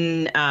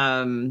the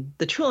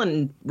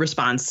Trulin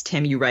response,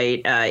 Tim, you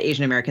write,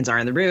 Asian Americans are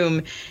in the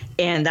room.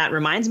 And that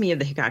reminds me of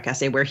the Hickok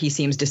essay, where he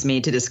seems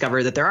dismayed to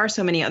discover that there are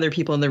so many other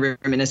people in the room,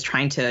 and is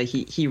trying to,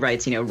 he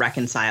writes,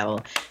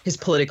 reconcile his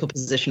political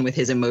position with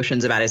his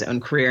emotions about his own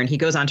career. And he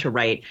goes on to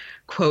write,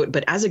 quote,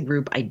 "But as a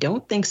group, I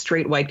don't think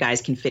straight white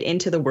guys can fit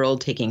into the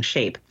world taking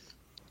shape.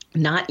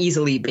 Not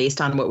easily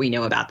based on what we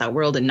know about that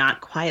world, and not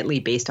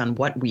quietly based on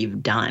what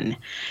we've done.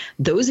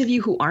 Those of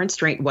you who aren't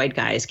straight white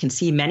guys can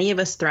see many of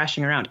us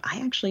thrashing around."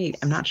 I'm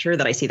not sure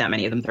that I see that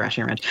many of them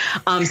thrashing around.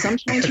 Some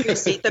trying to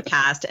restate the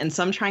past, and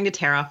some trying to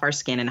tear off our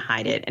skin and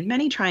hide it, and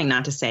many trying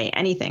not to say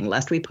anything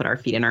lest we put our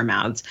feet in our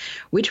mouths,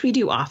 which we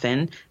do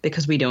often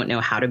because we don't know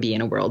how to be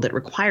in a world that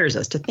requires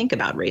us to think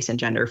about race and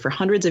gender. For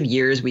hundreds of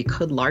years, we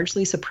could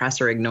largely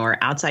suppress or ignore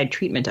outside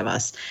treatment of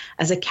us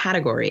as a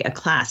category, a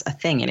class, a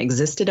thing, and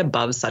existed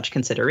above such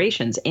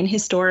considerations. In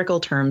historical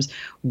terms,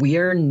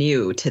 we're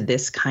new to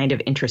this kind of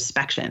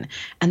introspection,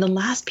 and the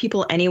last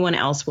people anyone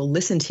else will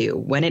listen to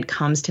when it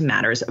comes to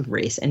matters of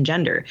race and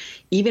gender.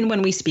 Even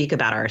when we speak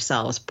about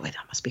ourselves, boy,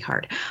 that must be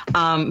hard,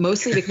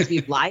 mostly because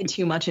we've lied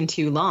too much and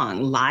too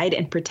long, lied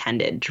and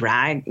pretended,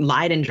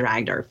 lied and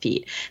dragged our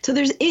feet. So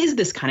there is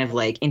this kind of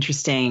like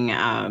interesting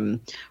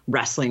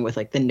wrestling with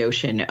like the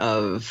notion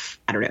of,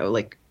 I don't know,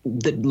 like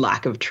the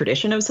lack of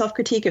tradition of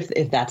self-critique,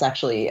 if that's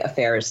actually a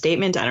fair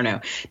statement. I don't know.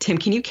 Tim,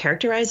 can you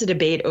characterize the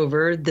debate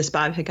over this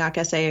Bob Hickok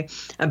essay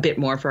a bit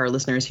more for our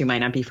listeners who might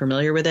not be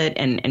familiar with it,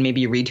 and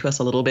maybe read to us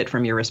a little bit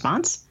from your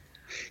response?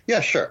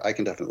 Yeah, sure. I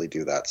can definitely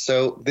do that.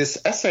 So this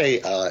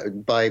essay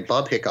by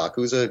Bob Hickok,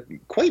 who's a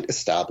quite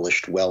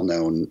established,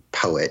 well-known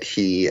poet,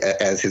 he,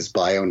 as his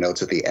bio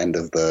notes at the end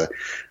of the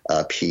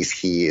piece,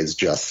 he is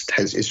just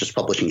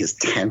publishing his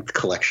 10th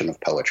collection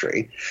of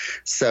poetry.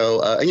 So,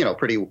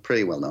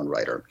 pretty well-known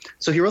writer.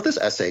 So he wrote this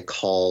essay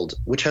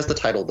which has the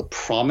title, "The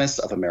Promise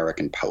of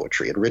American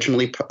Poetry." It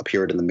originally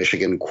appeared in the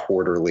Michigan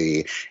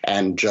Quarterly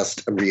and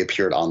just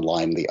reappeared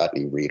online in the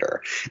Utne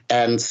Reader.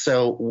 And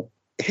so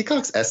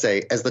Hickok's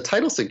essay, as the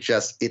title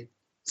suggests, it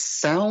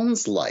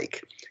sounds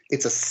like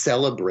it's a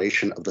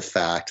celebration of the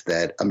fact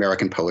that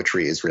American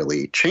poetry is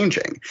really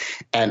changing.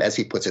 And as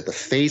he puts it, the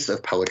face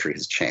of poetry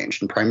has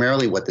changed. And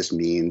primarily what this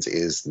means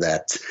is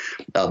that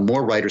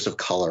more writers of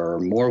color,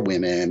 more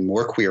women,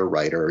 more queer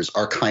writers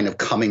are kind of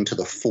coming to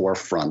the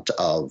forefront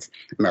of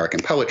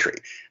American poetry.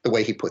 The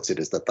way he puts it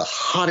is that the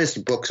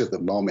hottest books of the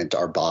moment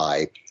are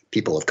by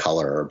people of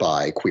color, or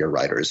by queer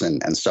writers,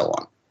 and so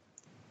on.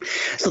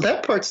 So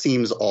that part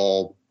seems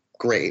all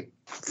great,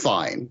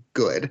 fine,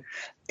 good.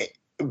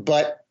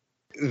 But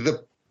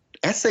the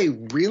essay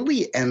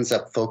really ends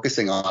up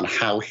focusing on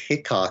how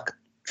Hickok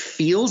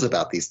feels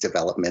about these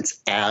developments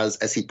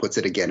as he puts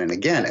it again and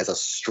again, as a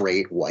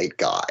straight white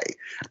guy.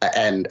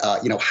 And,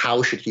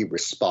 how should he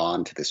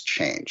respond to this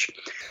change?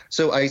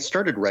 So I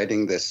started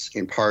writing this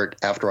in part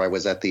after I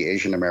was at the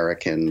Asian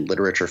American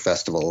Literature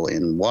Festival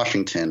in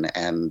Washington.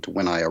 And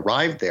when I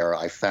arrived there,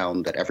 I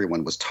found that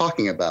everyone was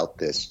talking about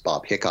this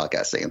Bob Hickok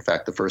essay. In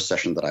fact, the first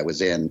session that I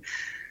was in,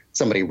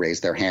 somebody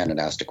raised their hand and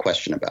asked a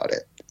question about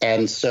it.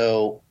 And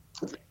so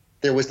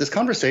there was this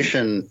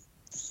conversation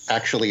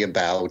actually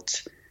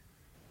about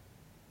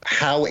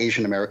how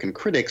Asian American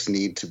critics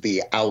need to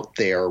be out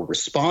there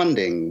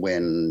responding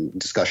when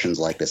discussions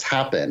like this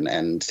happen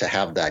and to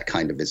have that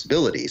kind of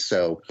visibility.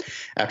 So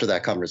after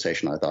that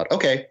conversation, I thought,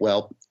 okay,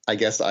 well, I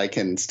guess I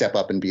can step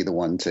up and be the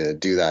one to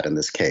do that in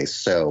this case.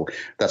 So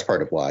that's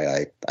part of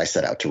why I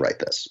set out to write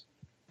this.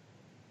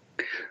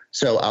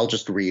 So I'll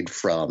just read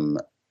from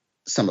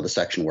some of the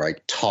section where I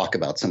talk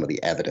about some of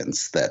the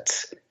evidence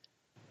that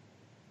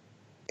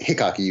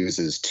Hickok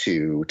uses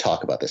to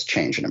talk about this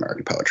change in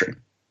American poetry.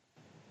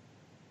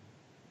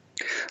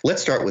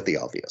 Let's start with the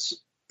obvious.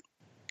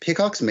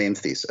 Hickok's main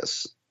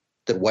thesis,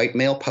 that white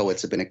male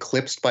poets have been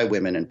eclipsed by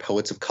women and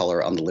poets of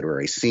color on the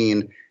literary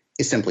scene,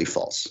 is simply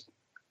false.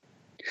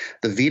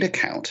 The Vita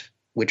count,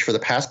 which for the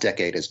past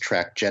decade has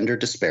tracked gender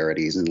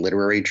disparities in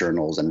literary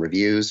journals and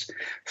reviews,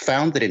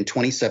 found that in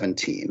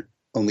 2017,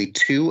 only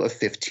 2 of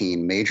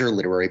 15 major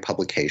literary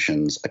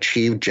publications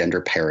achieved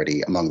gender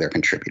parity among their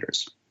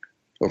contributors.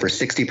 Over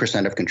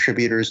 60% of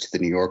contributors to The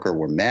New Yorker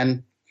were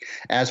men,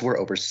 as were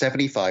over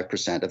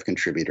 75% of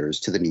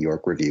contributors to the New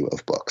York Review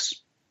of Books.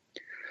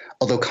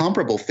 Although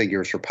comparable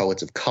figures for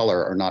poets of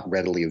color are not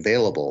readily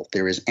available,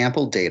 there is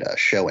ample data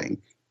showing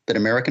that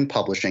American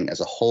publishing as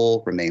a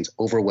whole remains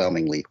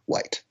overwhelmingly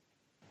white.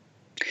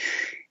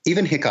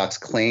 Even Hickok's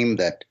claim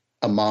that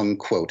among,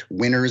 quote,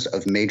 winners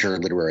of major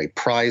literary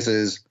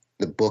prizes,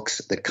 the books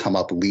that come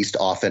up least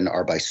often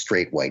are by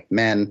straight white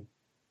men,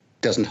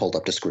 doesn't hold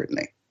up to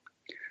scrutiny.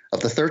 Of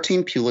the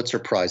 13 Pulitzer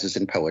Prizes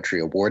in poetry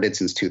awarded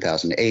since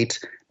 2008,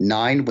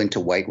 9 went to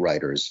white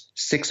writers,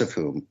 6 of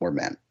whom were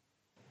men.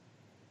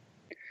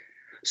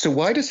 So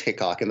why does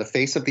Hickok, in the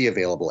face of the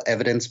available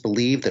evidence,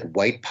 believe that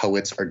white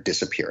poets are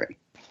disappearing?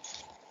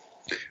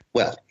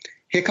 Well,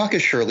 Hickok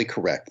is surely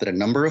correct that a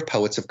number of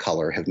poets of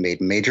color have made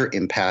major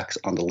impacts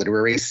on the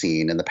literary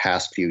scene in the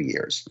past few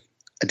years,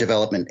 a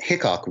development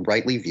Hickok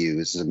rightly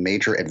views as a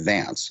major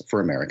advance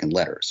for American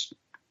letters.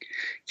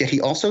 Yet he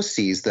also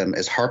sees them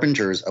as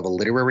harbingers of a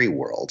literary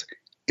world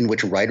in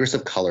which writers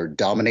of color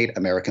dominate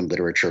American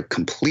literature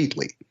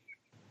completely,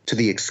 to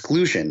the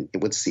exclusion,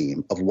 it would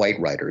seem, of white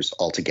writers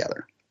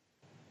altogether.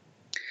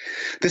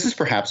 This is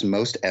perhaps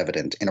most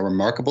evident in a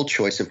remarkable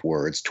choice of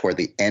words toward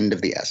the end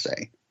of the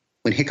essay,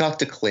 when Hickok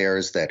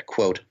declares that,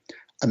 quote,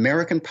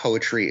 American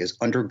poetry is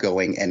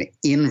undergoing an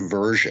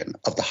inversion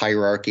of the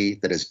hierarchy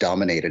that has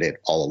dominated it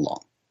all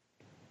along.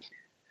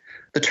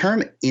 The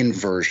term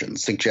inversion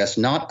suggests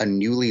not a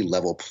newly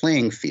level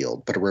playing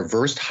field, but a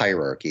reversed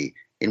hierarchy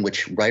in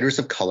which writers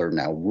of color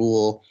now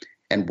rule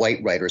and white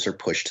writers are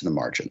pushed to the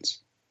margins.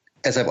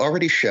 As I've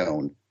already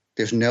shown,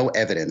 there's no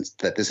evidence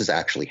that this is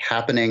actually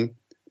happening,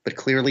 but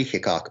clearly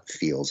Hickok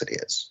feels it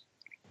is.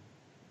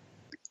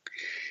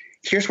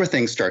 Here's where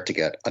things start to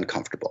get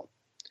uncomfortable.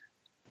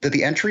 That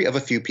the entry of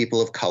a few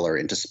people of color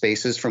into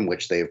spaces from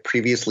which they have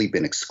previously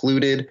been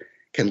excluded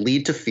can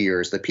lead to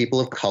fears that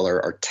people of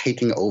color are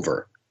taking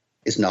over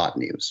is not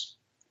news.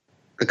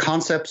 The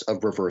concepts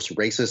of reverse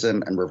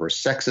racism and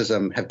reverse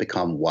sexism have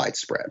become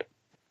widespread.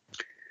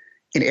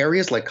 In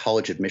areas like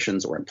college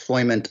admissions or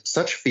employment,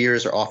 such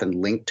fears are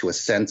often linked to a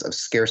sense of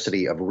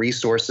scarcity of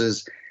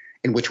resources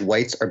in which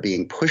whites are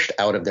being pushed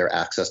out of their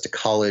access to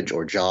college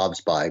or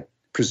jobs by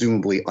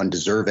presumably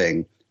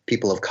undeserving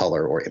people of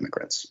color or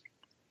immigrants.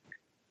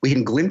 We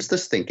can glimpse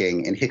this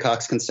thinking in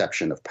Hickok's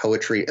conception of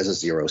poetry as a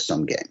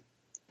zero-sum game.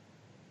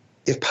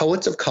 If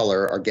poets of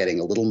color are getting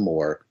a little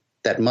more,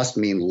 that must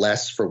mean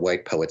less for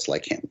white poets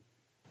like him.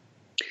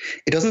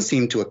 It doesn't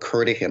seem to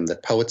occur to him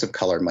that poets of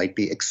color might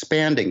be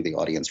expanding the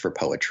audience for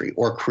poetry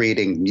or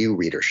creating new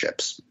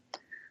readerships.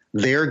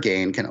 Their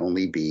gain can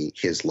only be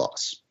his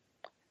loss.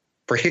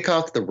 For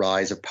Hickok, the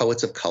rise of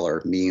poets of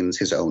color means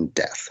his own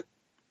death.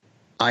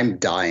 I'm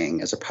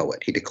dying as a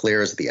poet, he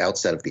declares at the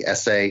outset of the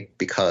essay,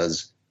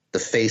 because the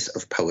face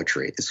of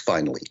poetry is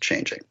finally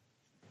changing.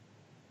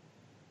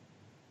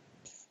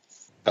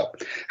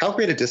 How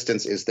great a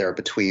distance is there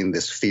between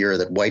this fear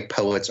that white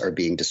poets are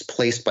being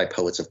displaced by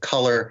poets of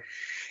color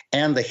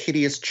and the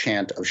hideous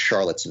chant of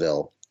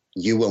Charlottesville,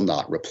 "You will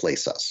not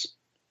replace us"?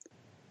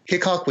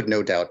 Hickok would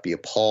no doubt be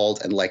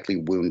appalled and likely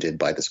wounded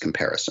by this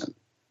comparison.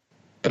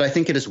 But I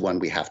think it is one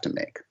we have to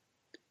make.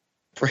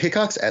 For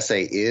Hickok's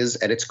essay is,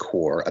 at its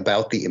core,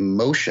 about the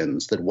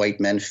emotions that white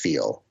men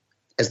feel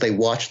as they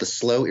watch the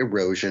slow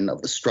erosion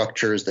of the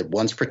structures that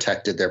once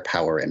protected their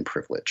power and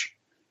privilege,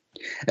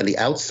 and the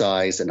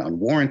outsized and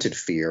unwarranted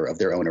fear of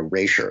their own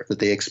erasure that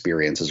they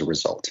experience as a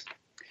result.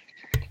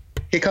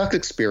 Hickok's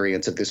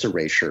experience of this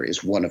erasure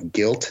is one of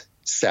guilt,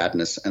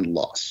 sadness, and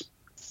loss,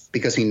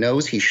 because he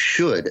knows he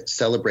should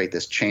celebrate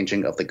this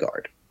changing of the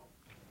guard.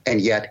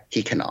 And yet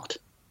he cannot.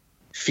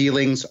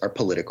 Feelings are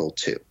political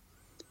too.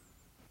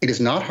 It is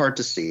not hard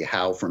to see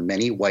how, for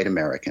many white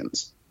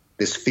Americans,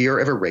 this fear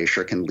of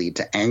erasure can lead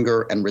to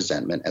anger and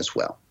resentment as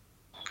well.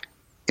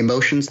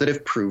 Emotions that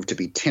have proved to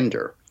be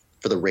tinder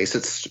for the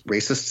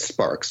racist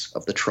sparks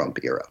of the Trump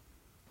era.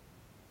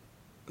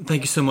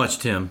 Thank you so much,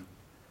 Tim.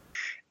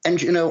 And,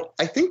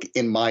 I think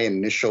in my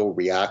initial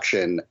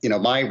reaction,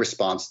 my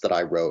response that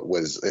I wrote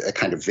was a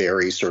kind of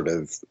very sort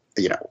of,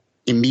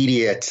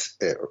 immediate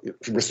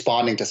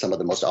responding to some of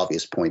the most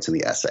obvious points in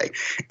the essay.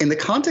 In the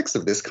context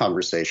of this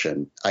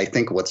conversation, I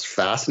think what's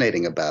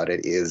fascinating about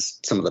it is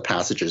some of the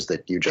passages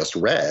that you just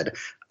read,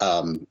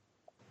 the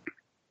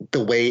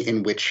way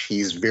in which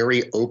he's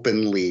very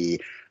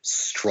openly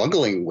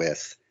struggling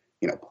with,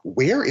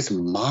 where is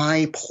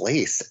my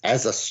place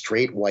as a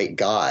straight white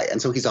guy? And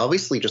so he's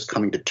obviously just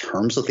coming to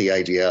terms with the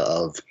idea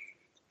of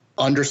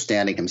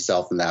understanding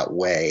himself in that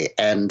way,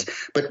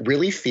 but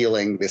really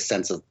feeling this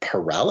sense of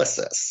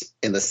paralysis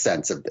in the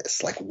sense of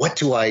this, like, what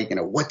do I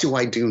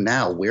do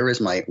now? Where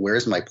is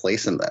my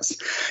place in this?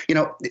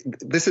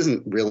 This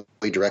isn't really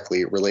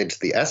directly related to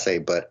the essay,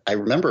 but I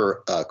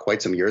remember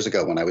quite some years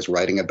ago when I was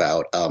writing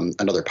about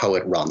another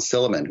poet, Ron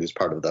Silliman, who's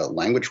part of the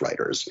language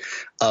writers.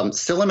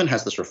 Silliman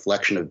has this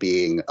reflection of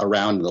being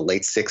around in the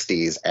late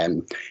 60s,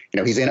 and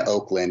he's in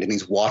Oakland and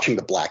he's watching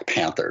the Black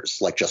Panthers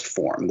like just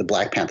form. The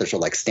Black Panthers are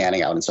like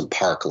standing out in some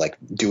park, like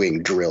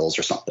doing drills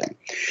or something.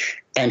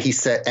 And he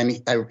said,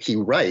 he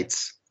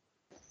writes,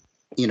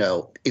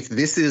 if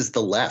this is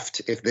the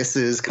left, if this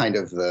is kind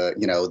of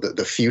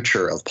the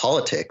future of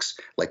politics,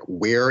 like,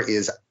 where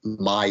is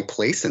my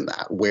place in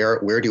that?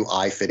 Where do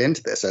I fit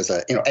into this as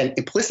a, and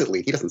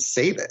implicitly, he doesn't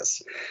say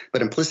this,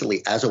 but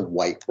implicitly as a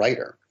white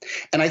writer.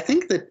 And I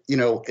think that,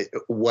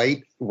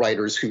 white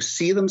writers who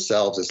see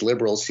themselves as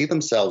liberals, see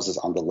themselves as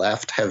on the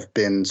left, have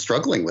been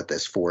struggling with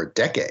this for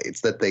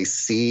decades, that they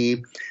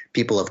see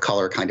people of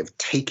color kind of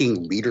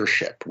taking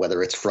leadership,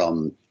 whether it's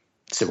from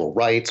civil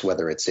rights,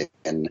 whether it's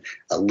in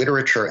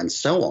literature and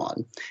so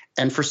on.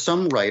 And for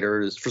some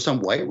writers, for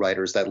some white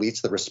writers, that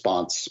leads to the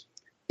response,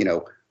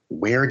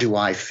 where do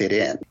I fit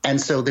in?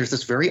 And so there's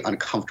this very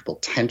uncomfortable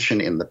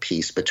tension in the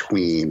piece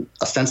between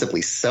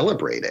ostensibly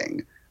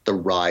celebrating the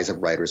rise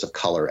of writers of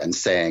color and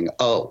saying,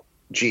 oh,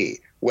 gee,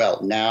 well,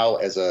 now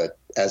as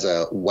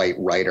a white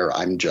writer,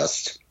 I'm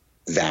just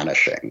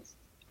vanishing.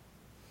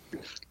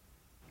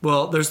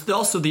 Well, there's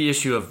also the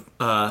issue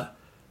of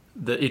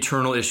the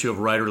eternal issue of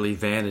writerly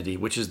vanity,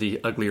 which is the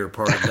uglier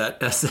part of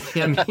that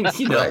essay. I mean,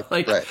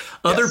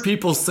 other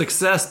people's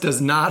success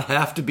does not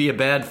have to be a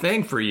bad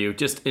thing for you.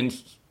 Just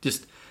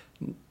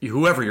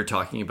whoever you're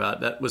talking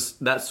about.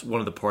 That's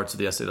one of the parts of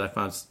the essay that I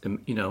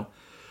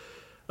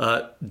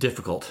found,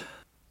 difficult.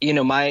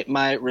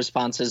 My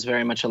response is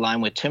very much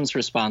aligned with Tim's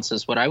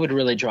responses. What I would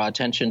really draw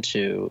attention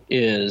to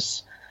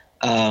is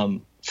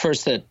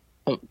first that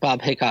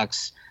Bob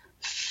Haycock's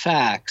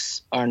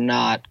facts are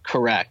not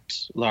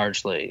correct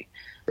largely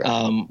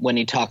when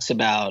he talks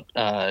about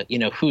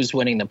who's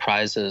winning the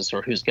prizes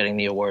or who's getting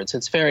the awards.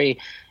 It's very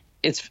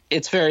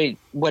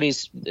what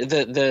he's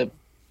the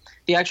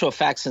actual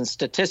facts and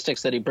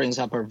statistics that he brings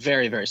up are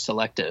very, very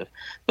selective.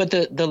 But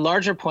the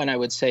larger point I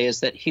would say is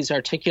that he's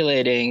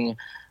articulating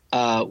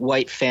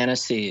white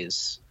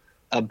fantasies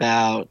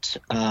about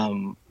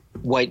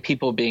white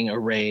people being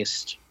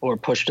erased or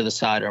pushed to the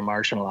side or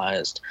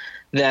marginalized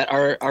that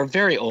are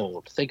very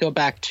old. They go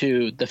back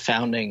to the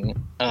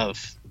founding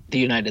of the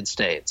United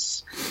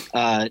States.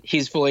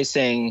 He's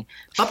voicing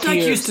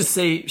Updike used to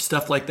say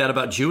stuff like that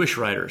about Jewish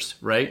writers,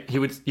 right? He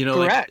would,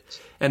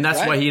 correct. And that's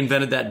why he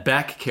invented that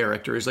Beck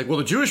character. He's like, well,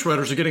 the Jewish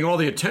writers are getting all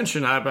the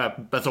attention.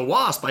 That's a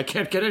wasp. I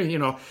can't get any,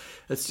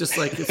 It's just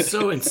like, it's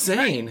so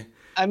insane.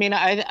 I mean,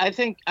 I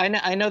think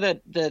I know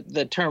that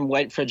the term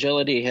white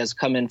fragility has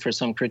come in for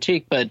some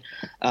critique, but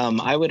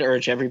I would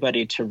urge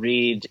everybody to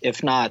read,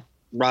 if not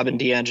Robin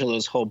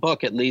DiAngelo's whole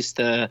book, at least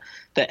the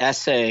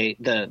essay,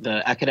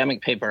 the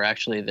academic paper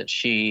actually that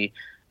she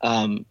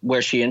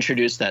where she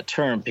introduced that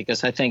term,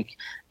 because I think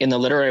in the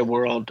literary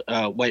world,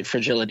 white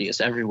fragility is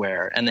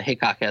everywhere, and the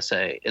Haycock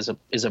essay is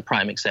a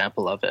prime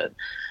example of it.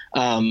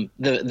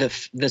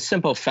 The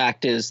simple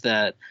fact is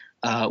that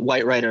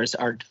white writers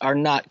are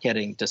not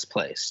getting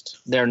displaced.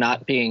 They're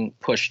not being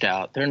pushed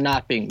out. They're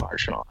not being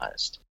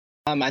marginalized.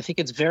 I think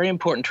it's very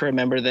important to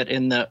remember that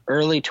in the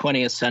early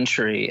 20th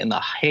century, in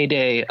the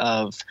heyday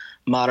of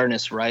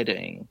modernist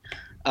writing,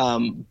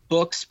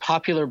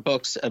 popular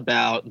books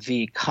about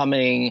the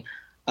coming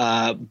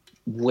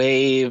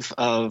wave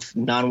of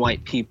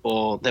non-white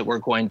people that were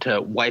going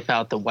to wipe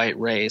out the white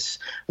race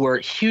were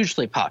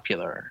hugely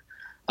popular.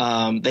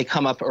 They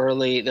come up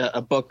early.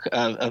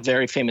 A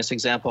very famous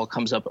example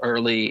comes up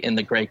early in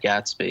The Great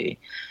Gatsby,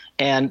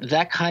 and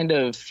that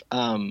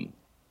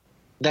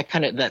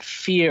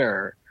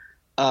fear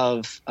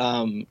of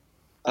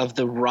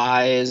the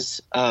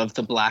rise of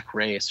the black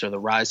race or the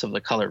rise of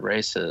the colored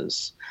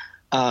races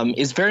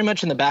is very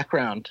much in the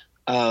background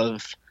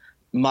of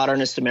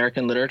modernist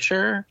American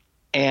literature.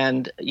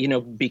 And,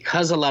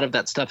 because a lot of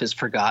that stuff is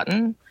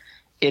forgotten,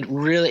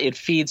 it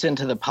feeds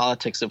into the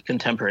politics of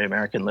contemporary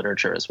American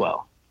literature as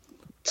well.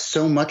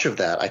 So much of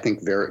that, I think,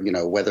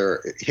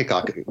 whether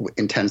Hickok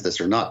intends this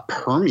or not,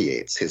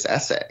 permeates his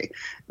essay.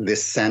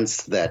 This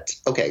sense that,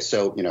 okay,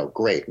 so,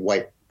 great,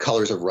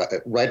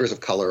 writers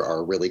of color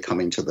are really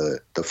coming to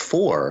the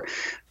fore,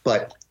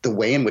 but the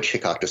way in which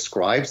Hickok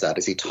describes that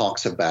is he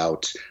talks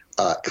about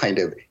kind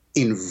of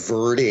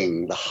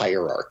inverting the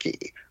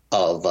hierarchy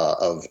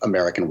of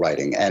American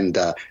writing. And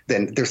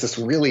then there's this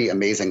really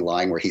amazing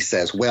line where he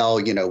says,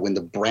 well, when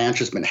the branch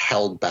has been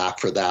held back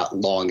for that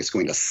long, it's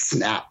going to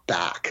snap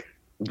back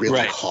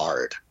really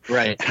hard.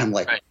 Right. And I'm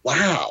like,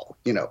 wow,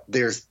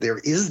 there is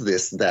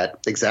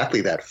exactly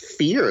that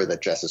fear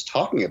that Jess is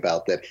talking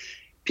about, that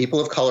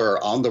people of color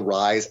are on the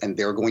rise and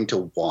they're going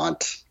to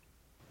want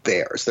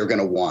theirs. They're going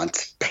to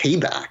want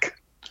payback.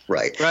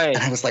 Right. And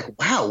I was like,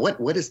 wow,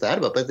 what is that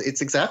about? But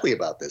it's exactly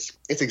about this.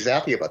 It's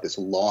exactly about this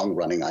long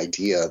running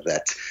idea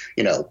that,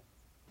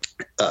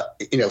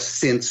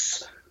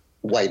 since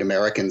white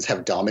Americans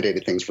have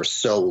dominated things for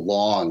so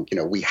long,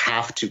 we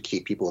have to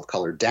keep people of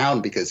color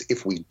down, because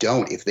if we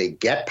don't, if they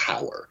get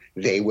power,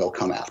 they will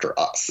come after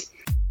us.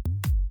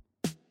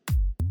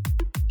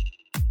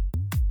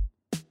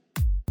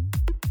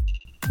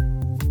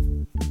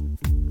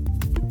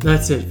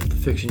 That's it for the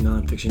Fiction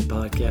Nonfiction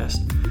Podcast.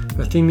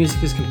 Our theme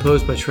music is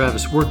composed by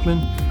Travis Workman.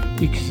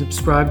 You can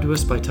subscribe to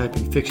us by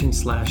typing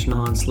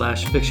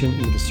fiction/non/fiction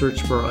into the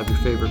search bar of your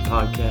favorite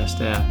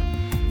podcast app.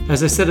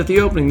 As I said at the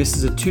opening, this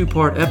is a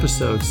 2-part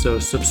episode, so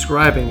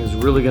subscribing is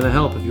really going to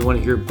help if you want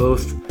to hear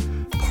both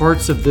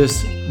parts of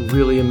this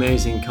really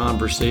amazing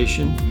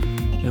conversation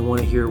and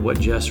want to hear what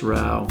Jess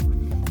Rao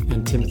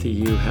and Timothy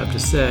Yu have to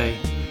say.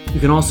 You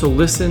can also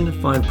listen,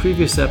 find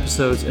previous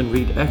episodes, and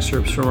read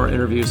excerpts from our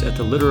interviews at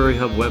the Literary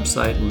Hub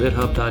website,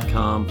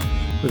 lithub.com,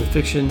 where the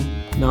Fiction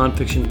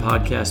Nonfiction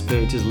Podcast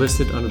page is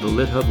listed under the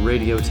LitHub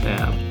Radio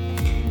tab.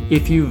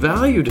 If you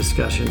value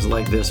discussions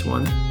like this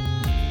one,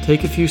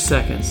 take a few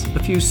seconds,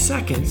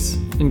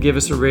 and give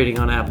us a rating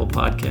on Apple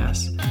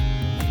Podcasts.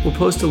 We'll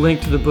post a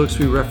link to the books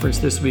we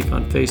referenced this week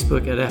on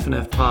Facebook at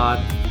FNF Pod,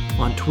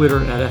 on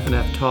Twitter at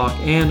FNF Talk,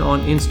 and on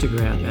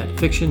Instagram at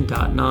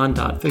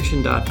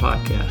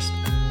fiction.non.fiction.podcast.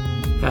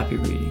 Happy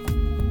reading.